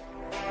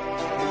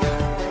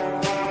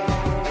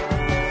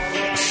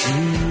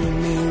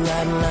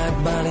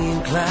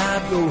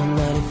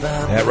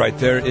 That right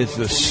there is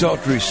the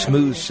sultry,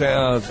 smooth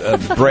sounds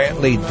of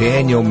Brantley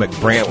Daniel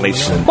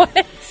McBrantleyson.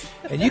 What?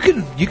 And you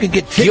can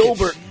get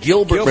tickets.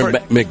 Gilbert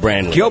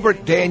McBrantley.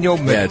 Gilbert Daniel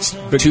That's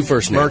two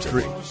first names.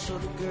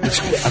 I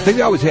think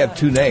they always have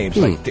two names.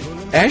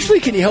 Ashley,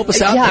 can you help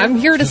us out? Yeah, there? I'm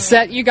here to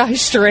set you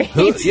guys straight.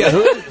 Who is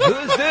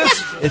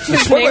this? It's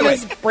His name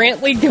is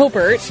Brantley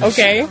Gilbert,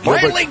 okay?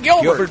 Brantley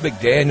Gilbert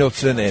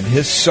McDanielson, and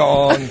his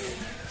song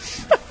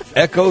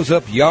echoes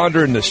up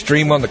yonder in the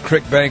stream on the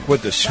creek bank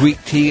with the sweet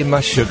tea in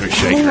my sugar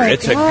shaker.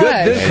 It's a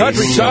good new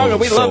country song,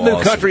 and we love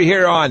new country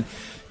here on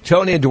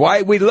Tony and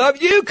Dwight. We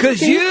love you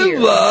because you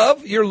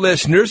love your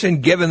listeners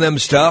and giving them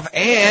stuff.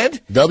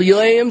 And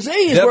WAMZ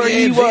is where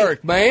you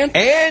work, man.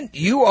 And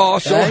you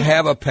also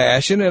have a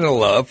passion and a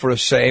love for the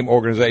same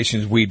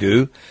organizations we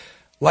do,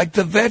 like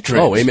the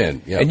veterans. Oh,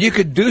 amen. Yep. And you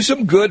could do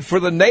some good for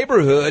the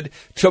neighborhood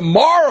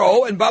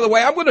tomorrow. And by the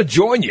way, I'm going to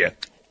join you.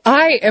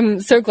 I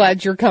am so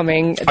glad you're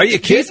coming. Are you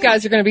kidding? These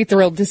guys are going to be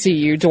thrilled to see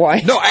you,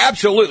 Dwight. No,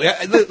 absolutely.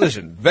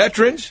 Listen,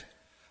 veterans,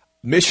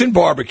 Mission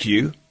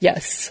Barbecue.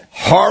 Yes.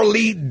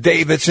 Harley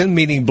Davidson,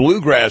 meaning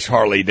bluegrass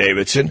Harley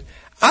Davidson.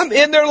 I'm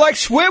in there like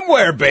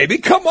swimwear, baby.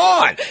 Come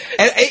on.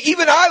 And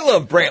even I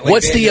love Brantley.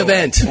 What's Daniel. the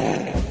event?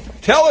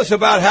 Tell us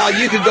about how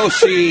you can go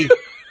see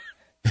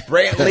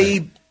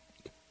Brantley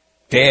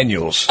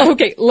Daniels.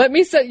 Okay, let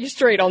me set you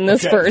straight on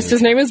this first.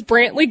 His name is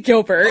Brantley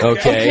Gilbert.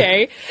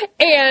 Okay.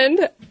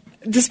 And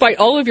despite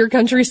all of your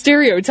country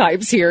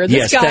stereotypes here,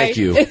 this guy, thank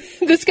you.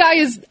 This guy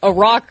is a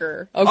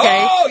rocker,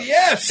 okay? Oh,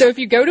 yes! So if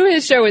you go to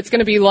his show, it's going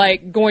to be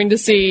like going to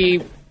see,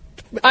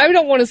 I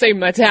don't want to say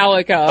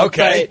Metallica,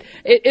 but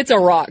it's a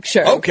rock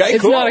show. Okay,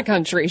 it's cool. not a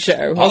country show,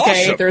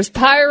 okay? Awesome. There's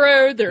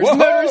pyro, there's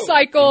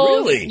motorcycles.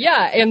 Really?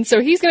 Yeah, and so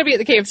he's going to be at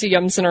the KFC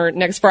Yum Center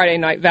next Friday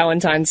night,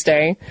 Valentine's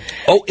Day.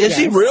 Oh, is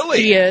he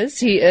really? He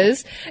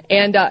is.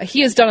 And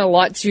he has done a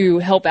lot to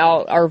help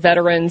out our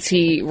veterans.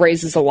 He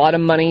raises a lot of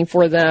money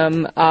for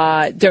them,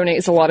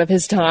 donates a lot of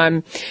his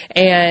time.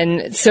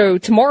 And so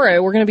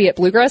tomorrow we're going to be at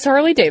Bluegrass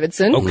Harley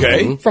Davidson.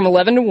 Okay. From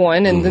 11 to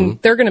 1, and then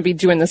they're going to be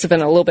doing this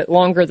event a little bit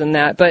longer than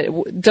that. But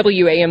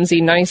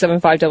WAMZ,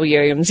 97.5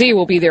 WAMZ,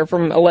 will be there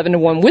from 11 to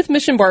 1 with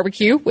Mission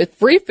Barbecue, with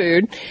free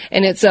food,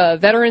 and it's a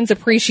Veterans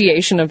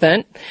Appreciation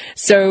event.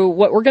 So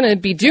what we're going to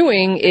be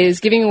doing is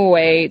giving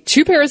away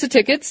 2 pairs of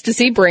tickets to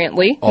see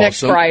Brantley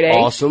next Friday.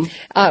 Awesome.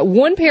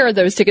 1 pair of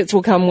those tickets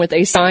will come with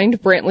a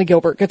signed Brantley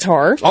Gilbert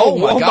guitar. Oh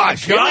my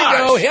gosh. Here we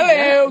go.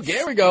 Hello.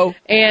 Here we go.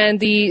 And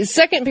the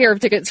second pair of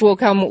tickets will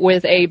come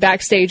with a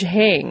backstage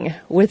hang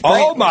with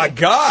Brantley. Oh my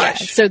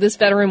gosh. Yeah, so this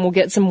veteran will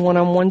get some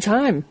one-on-one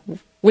time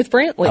with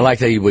Brantley. I like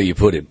the way you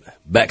put it.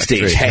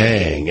 Backstage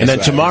hang. And then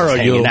tomorrow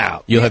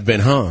you'll have been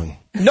hung.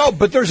 No,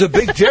 but there's a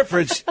big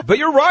difference. But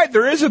you're right.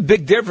 There is a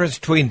big difference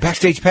between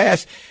backstage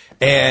pass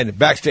and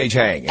backstage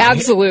hang.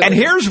 Absolutely. And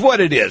here's what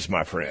it is,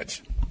 my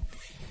friends.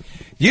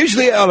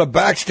 Usually on a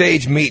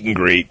backstage meet and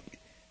greet,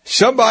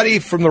 somebody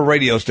from the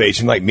radio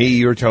station, like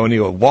me or Tony,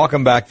 will walk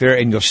them back there,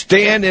 and you'll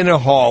stand in a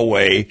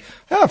hallway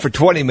for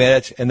 20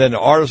 minutes, and then the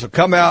artist will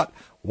come out,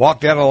 walk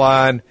down the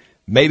line,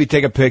 maybe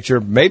take a picture,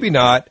 maybe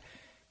not,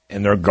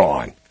 and they're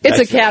gone. It's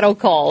a cattle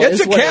call.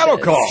 It's a cattle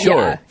call.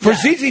 Sure. For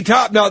ZZ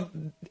Top, now,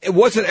 it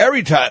wasn't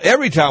every time.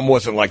 Every time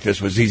wasn't like this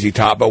with ZZ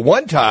Top, but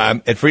one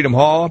time at Freedom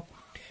Hall,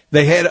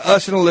 they had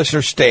us and the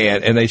listeners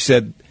stand, and they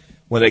said,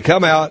 when they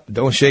come out,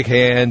 don't shake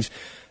hands,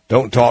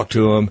 don't talk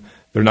to them,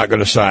 they're not going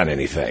to sign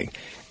anything.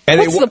 And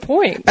what's the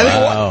point?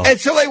 And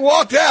so they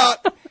walked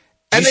out.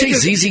 And Did you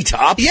say ZZ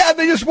Top? Yeah,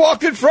 they just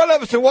walked in front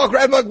of us and walked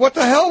around. I'm like, what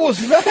the hell was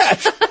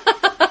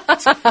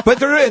that? But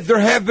there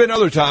have been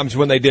other times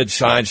when they did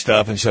sign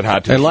stuff and said hi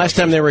to. And last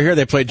time they were here,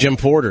 they played Jim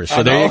Porter.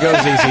 So there you go,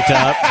 ZZ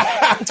Top.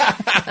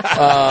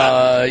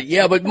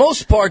 Yeah, but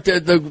most part,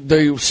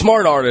 the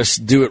smart artists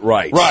do it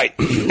right. Right.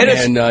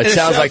 And it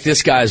sounds like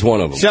this guy is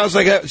one of them. Sounds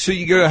like that. So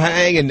you go to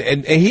hang,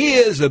 and he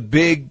is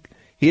big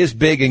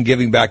in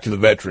giving back to the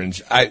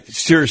veterans. I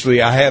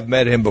have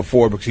met him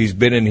before because he's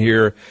been in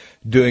here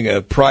doing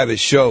a private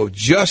show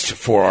just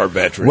for our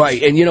veterans.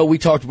 Right, and we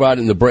talked about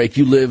it in the break.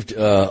 You lived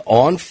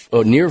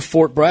near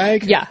Fort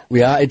Bragg? Yeah.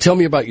 Yeah, and tell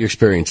me about your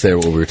experience there,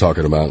 what we were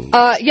talking about.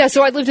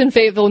 So I lived in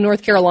Fayetteville,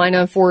 North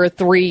Carolina for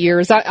 3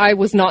 years. I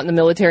was not in the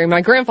military. My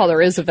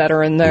grandfather is a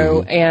veteran,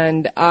 though,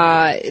 and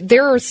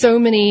there are so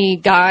many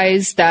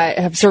guys that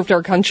have served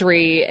our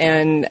country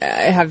and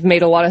have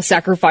made a lot of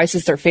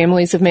sacrifices. Their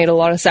families have made a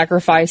lot of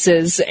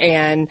sacrifices,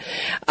 and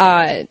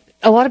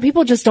a lot of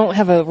people just don't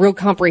have a real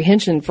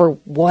comprehension for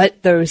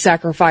what those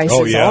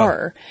sacrifices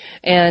are.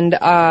 And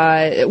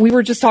we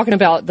were just talking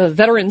about the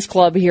Veterans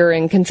Club here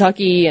in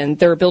Kentucky, and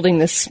they're building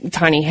this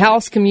tiny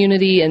house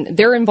community, and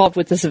they're involved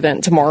with this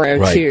event tomorrow,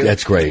 too. Right,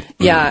 that's great.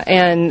 Yeah,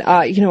 and,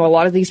 a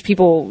lot of these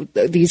people,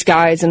 these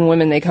guys and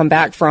women, they come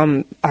back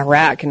from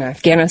Iraq and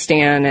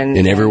Afghanistan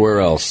and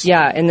everywhere else.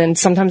 Yeah, and then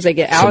sometimes they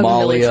get out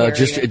Somalia, of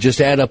the military. Just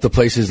add up the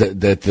places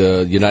that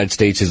the United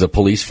States is a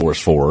police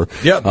force for.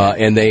 Yep.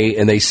 And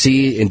they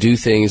see and do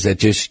things that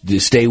just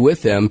stay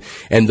with them.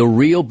 And the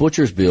real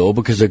butcher's bill,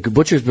 because the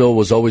butcher's bill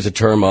was always a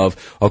term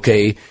of,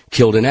 okay,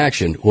 killed in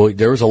action. Well,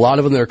 there was a lot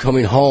of them that are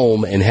coming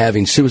home and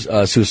having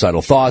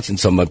suicidal thoughts, and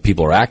some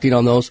people are acting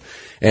on those.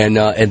 And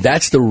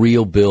that's the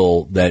real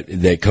bill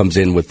that comes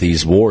in with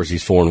these wars,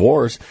 these foreign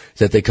wars,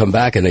 that they come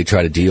back and they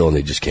try to deal and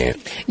they just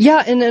can't.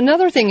 Yeah, and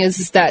another thing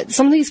is that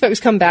some of these folks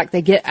come back,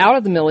 they get out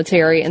of the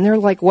military, and they're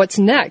like, what's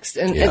next?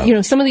 And,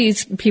 some of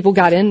these people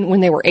got in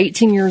when they were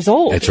 18 years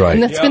old. That's right.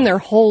 And that's been their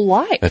whole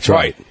life. That's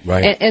right.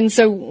 Right. And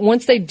so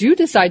once they do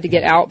decide to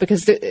get out,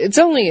 because it's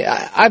only,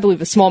 I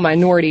believe, a small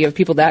minority of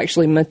people that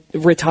actually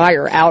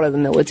retire out of the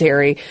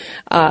military.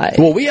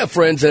 Well, we have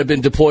friends that have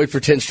been deployed for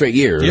 10 straight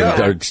years,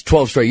 or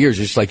 12 straight years.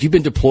 It's like, you've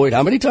been deployed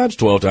how many times?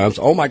 12 times.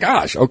 Oh, my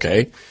gosh.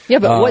 Okay. Yeah,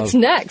 but what's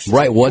next?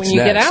 Right, what's when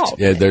you next? Get out?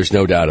 Yeah, there's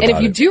no doubt about it. And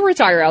if you do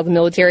retire out of the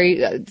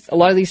military, a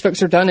lot of these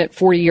folks are done at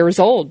 40 years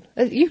old.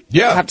 You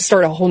have to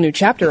start a whole new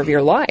chapter of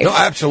your life. No,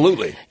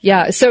 absolutely.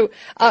 Yeah, so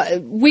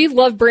we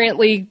love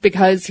Brantley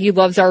because he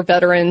loves our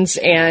veterans,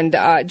 and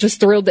just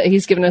thrilled that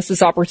he's given us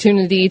this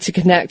opportunity to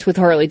connect with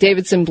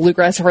Harley-Davidson,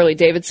 Bluegrass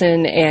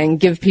Harley-Davidson, and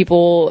give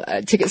people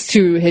tickets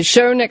to his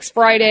show next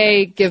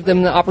Friday, give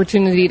them the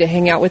opportunity to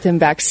hang out with him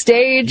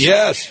backstage.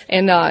 Yes.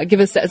 And give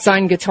us that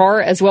signed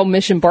guitar as well.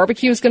 Mission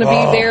Barbecue is going to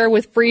be there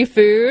with free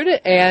food,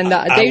 and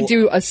they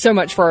do so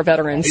much for our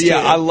veterans, too.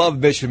 Yeah, I love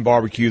Mission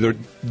Barbecue.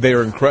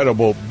 They're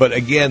incredible. But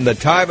again, the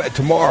time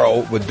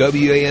tomorrow with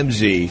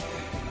WAMZ,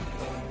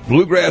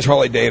 Bluegrass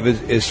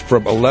Harley-Davidson is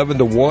from 11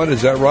 to 1,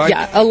 is that right?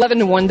 Yeah, 11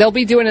 to 1. They'll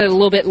be doing it a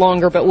little bit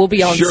longer, but we'll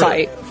be on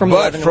site from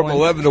 11 to 1. But from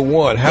 11 to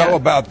 1, how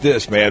about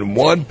this, man?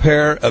 1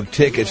 pair of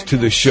tickets to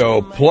the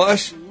show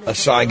plus a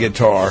signed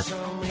guitar,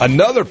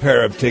 another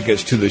pair of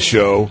tickets to the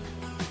show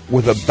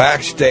with a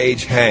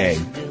backstage hang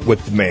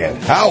with the man.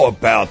 How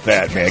about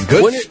that, man?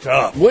 Good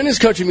stuff. When is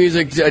country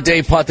music,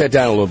 Dave, pot that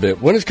down a little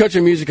bit, when is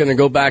country music going to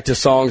go back to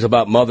songs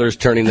about mothers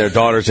turning their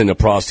daughters into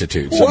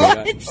prostitutes?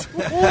 What?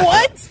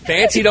 What?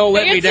 Fancy don't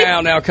let me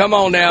down now. Come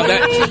on now.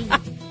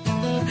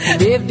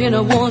 Lived in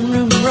a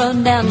one-room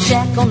run-down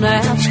shack on the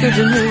outskirts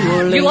of New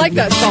Orleans. You like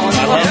that song?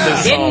 I love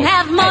this song. Didn't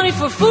have money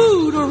for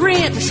food or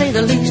rent, to say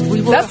the least.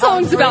 We were That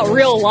song's about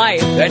real life.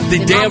 That's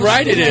the damn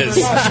right it is.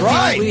 That's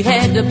right. We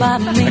had to buy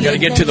me. I got to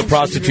get to the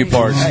prostitute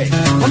part.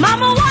 Well,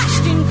 Mama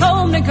washed and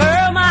combed and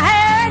curled my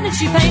hair, and then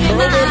she painted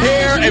my Curled her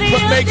hair eyes and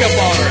put makeup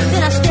on her.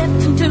 Then I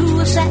stepped into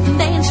a satin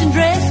dancing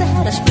dress. I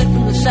had a split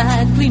from the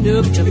side, cleaned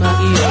up to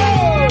my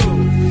ear.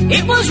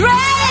 It was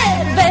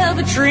red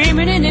velvet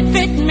trimming and it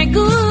fit me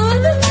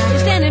good.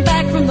 Standing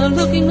back from the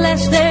looking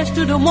glass, there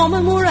stood a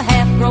woman where a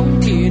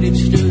half-grown kid had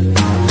stood.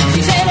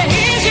 She said,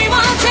 "Here's your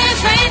one chance,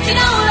 fancy,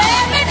 don't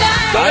let me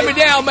down." Let me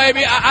down,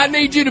 baby. I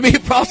need you to be a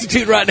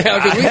prostitute right now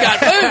because we got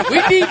food.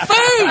 We need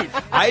food.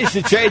 I used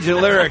to change the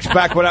lyrics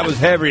back when I was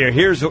heavier.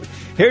 Here's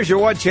your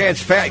one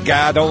chance, fat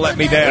guy. Don't let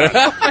me down.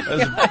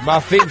 That's my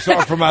theme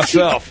song for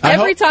myself.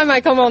 Every time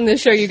I come on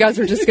this show, you guys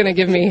are just going to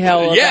give me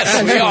hell.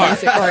 Yes, we are.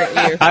 Music,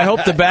 aren't you? I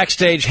hope the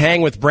backstage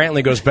hang with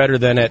Brantley goes better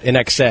than at In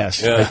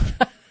Excess. Yeah.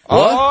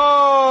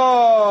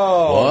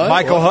 Oh, What?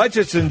 Michael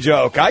Hutchinson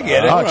joke. I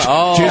get it.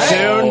 Oh, Too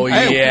soon? Oh,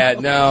 yeah.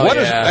 No. What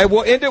is? yeah. Hey,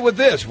 we'll end it with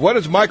this. What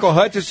is Michael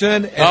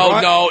Hutchinson? And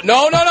Oh,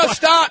 no,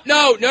 stop.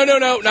 No,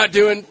 not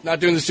doing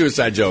the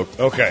suicide joke.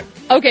 Okay.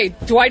 Okay,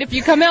 Dwight, if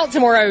you come out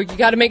tomorrow, you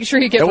got to make sure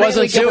you get It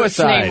wasn't Brantley Gilbert's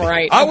suicide. name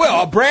right. I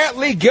will.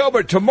 Brantley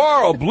Gilbert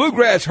tomorrow.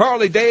 Bluegrass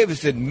Harley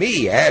Davidson.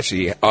 Me,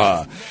 Ashley.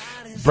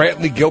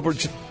 Brantley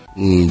Gilbert.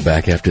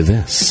 Back after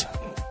this.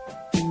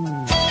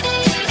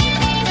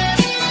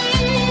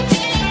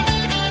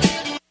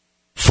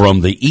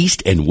 From the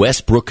East and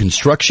Westbrook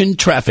Construction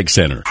Traffic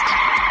Center.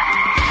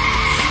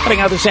 Heading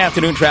out this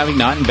afternoon, traffic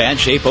not in bad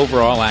shape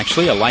overall,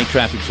 actually. A light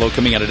traffic flow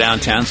coming out of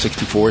downtown,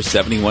 64,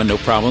 71, no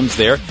problems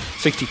there.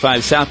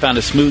 65 southbound,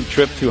 a smooth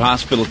trip through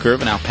Hospital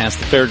Curve and out past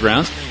the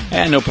fairgrounds.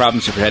 And no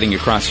problems if you're heading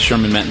across the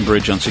Sherman-Menton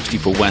Bridge on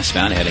 64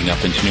 westbound, heading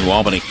up into New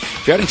Albany.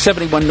 If you're heading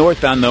 71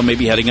 northbound, though,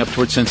 maybe heading up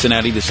towards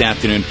Cincinnati this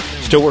afternoon.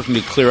 Still working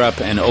to clear up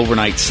an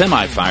overnight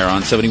semi-fire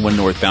on 71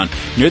 northbound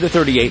near the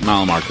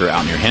 38-mile marker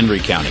out near Henry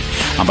County.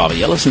 I'm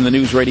Bobby Ellis in the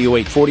News Radio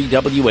 840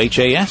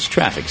 WHAS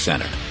Traffic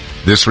Center.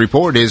 This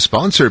report is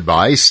sponsored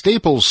by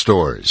Staples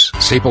Stores.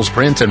 Staples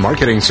Print and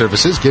Marketing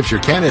Services gives your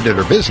candidate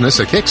or business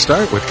a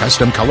kickstart with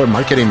custom color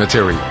marketing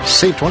materials.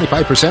 Save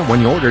 25%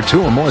 when you order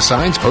 2 or more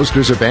signs,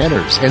 posters, or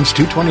banners. Ends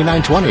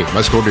 2/29/20.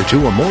 Must order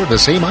 2 or more of the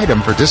same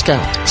item for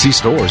discount. See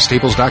stores,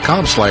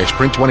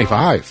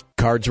 staples.com/print25.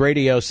 Cards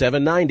Radio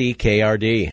 790 KRD.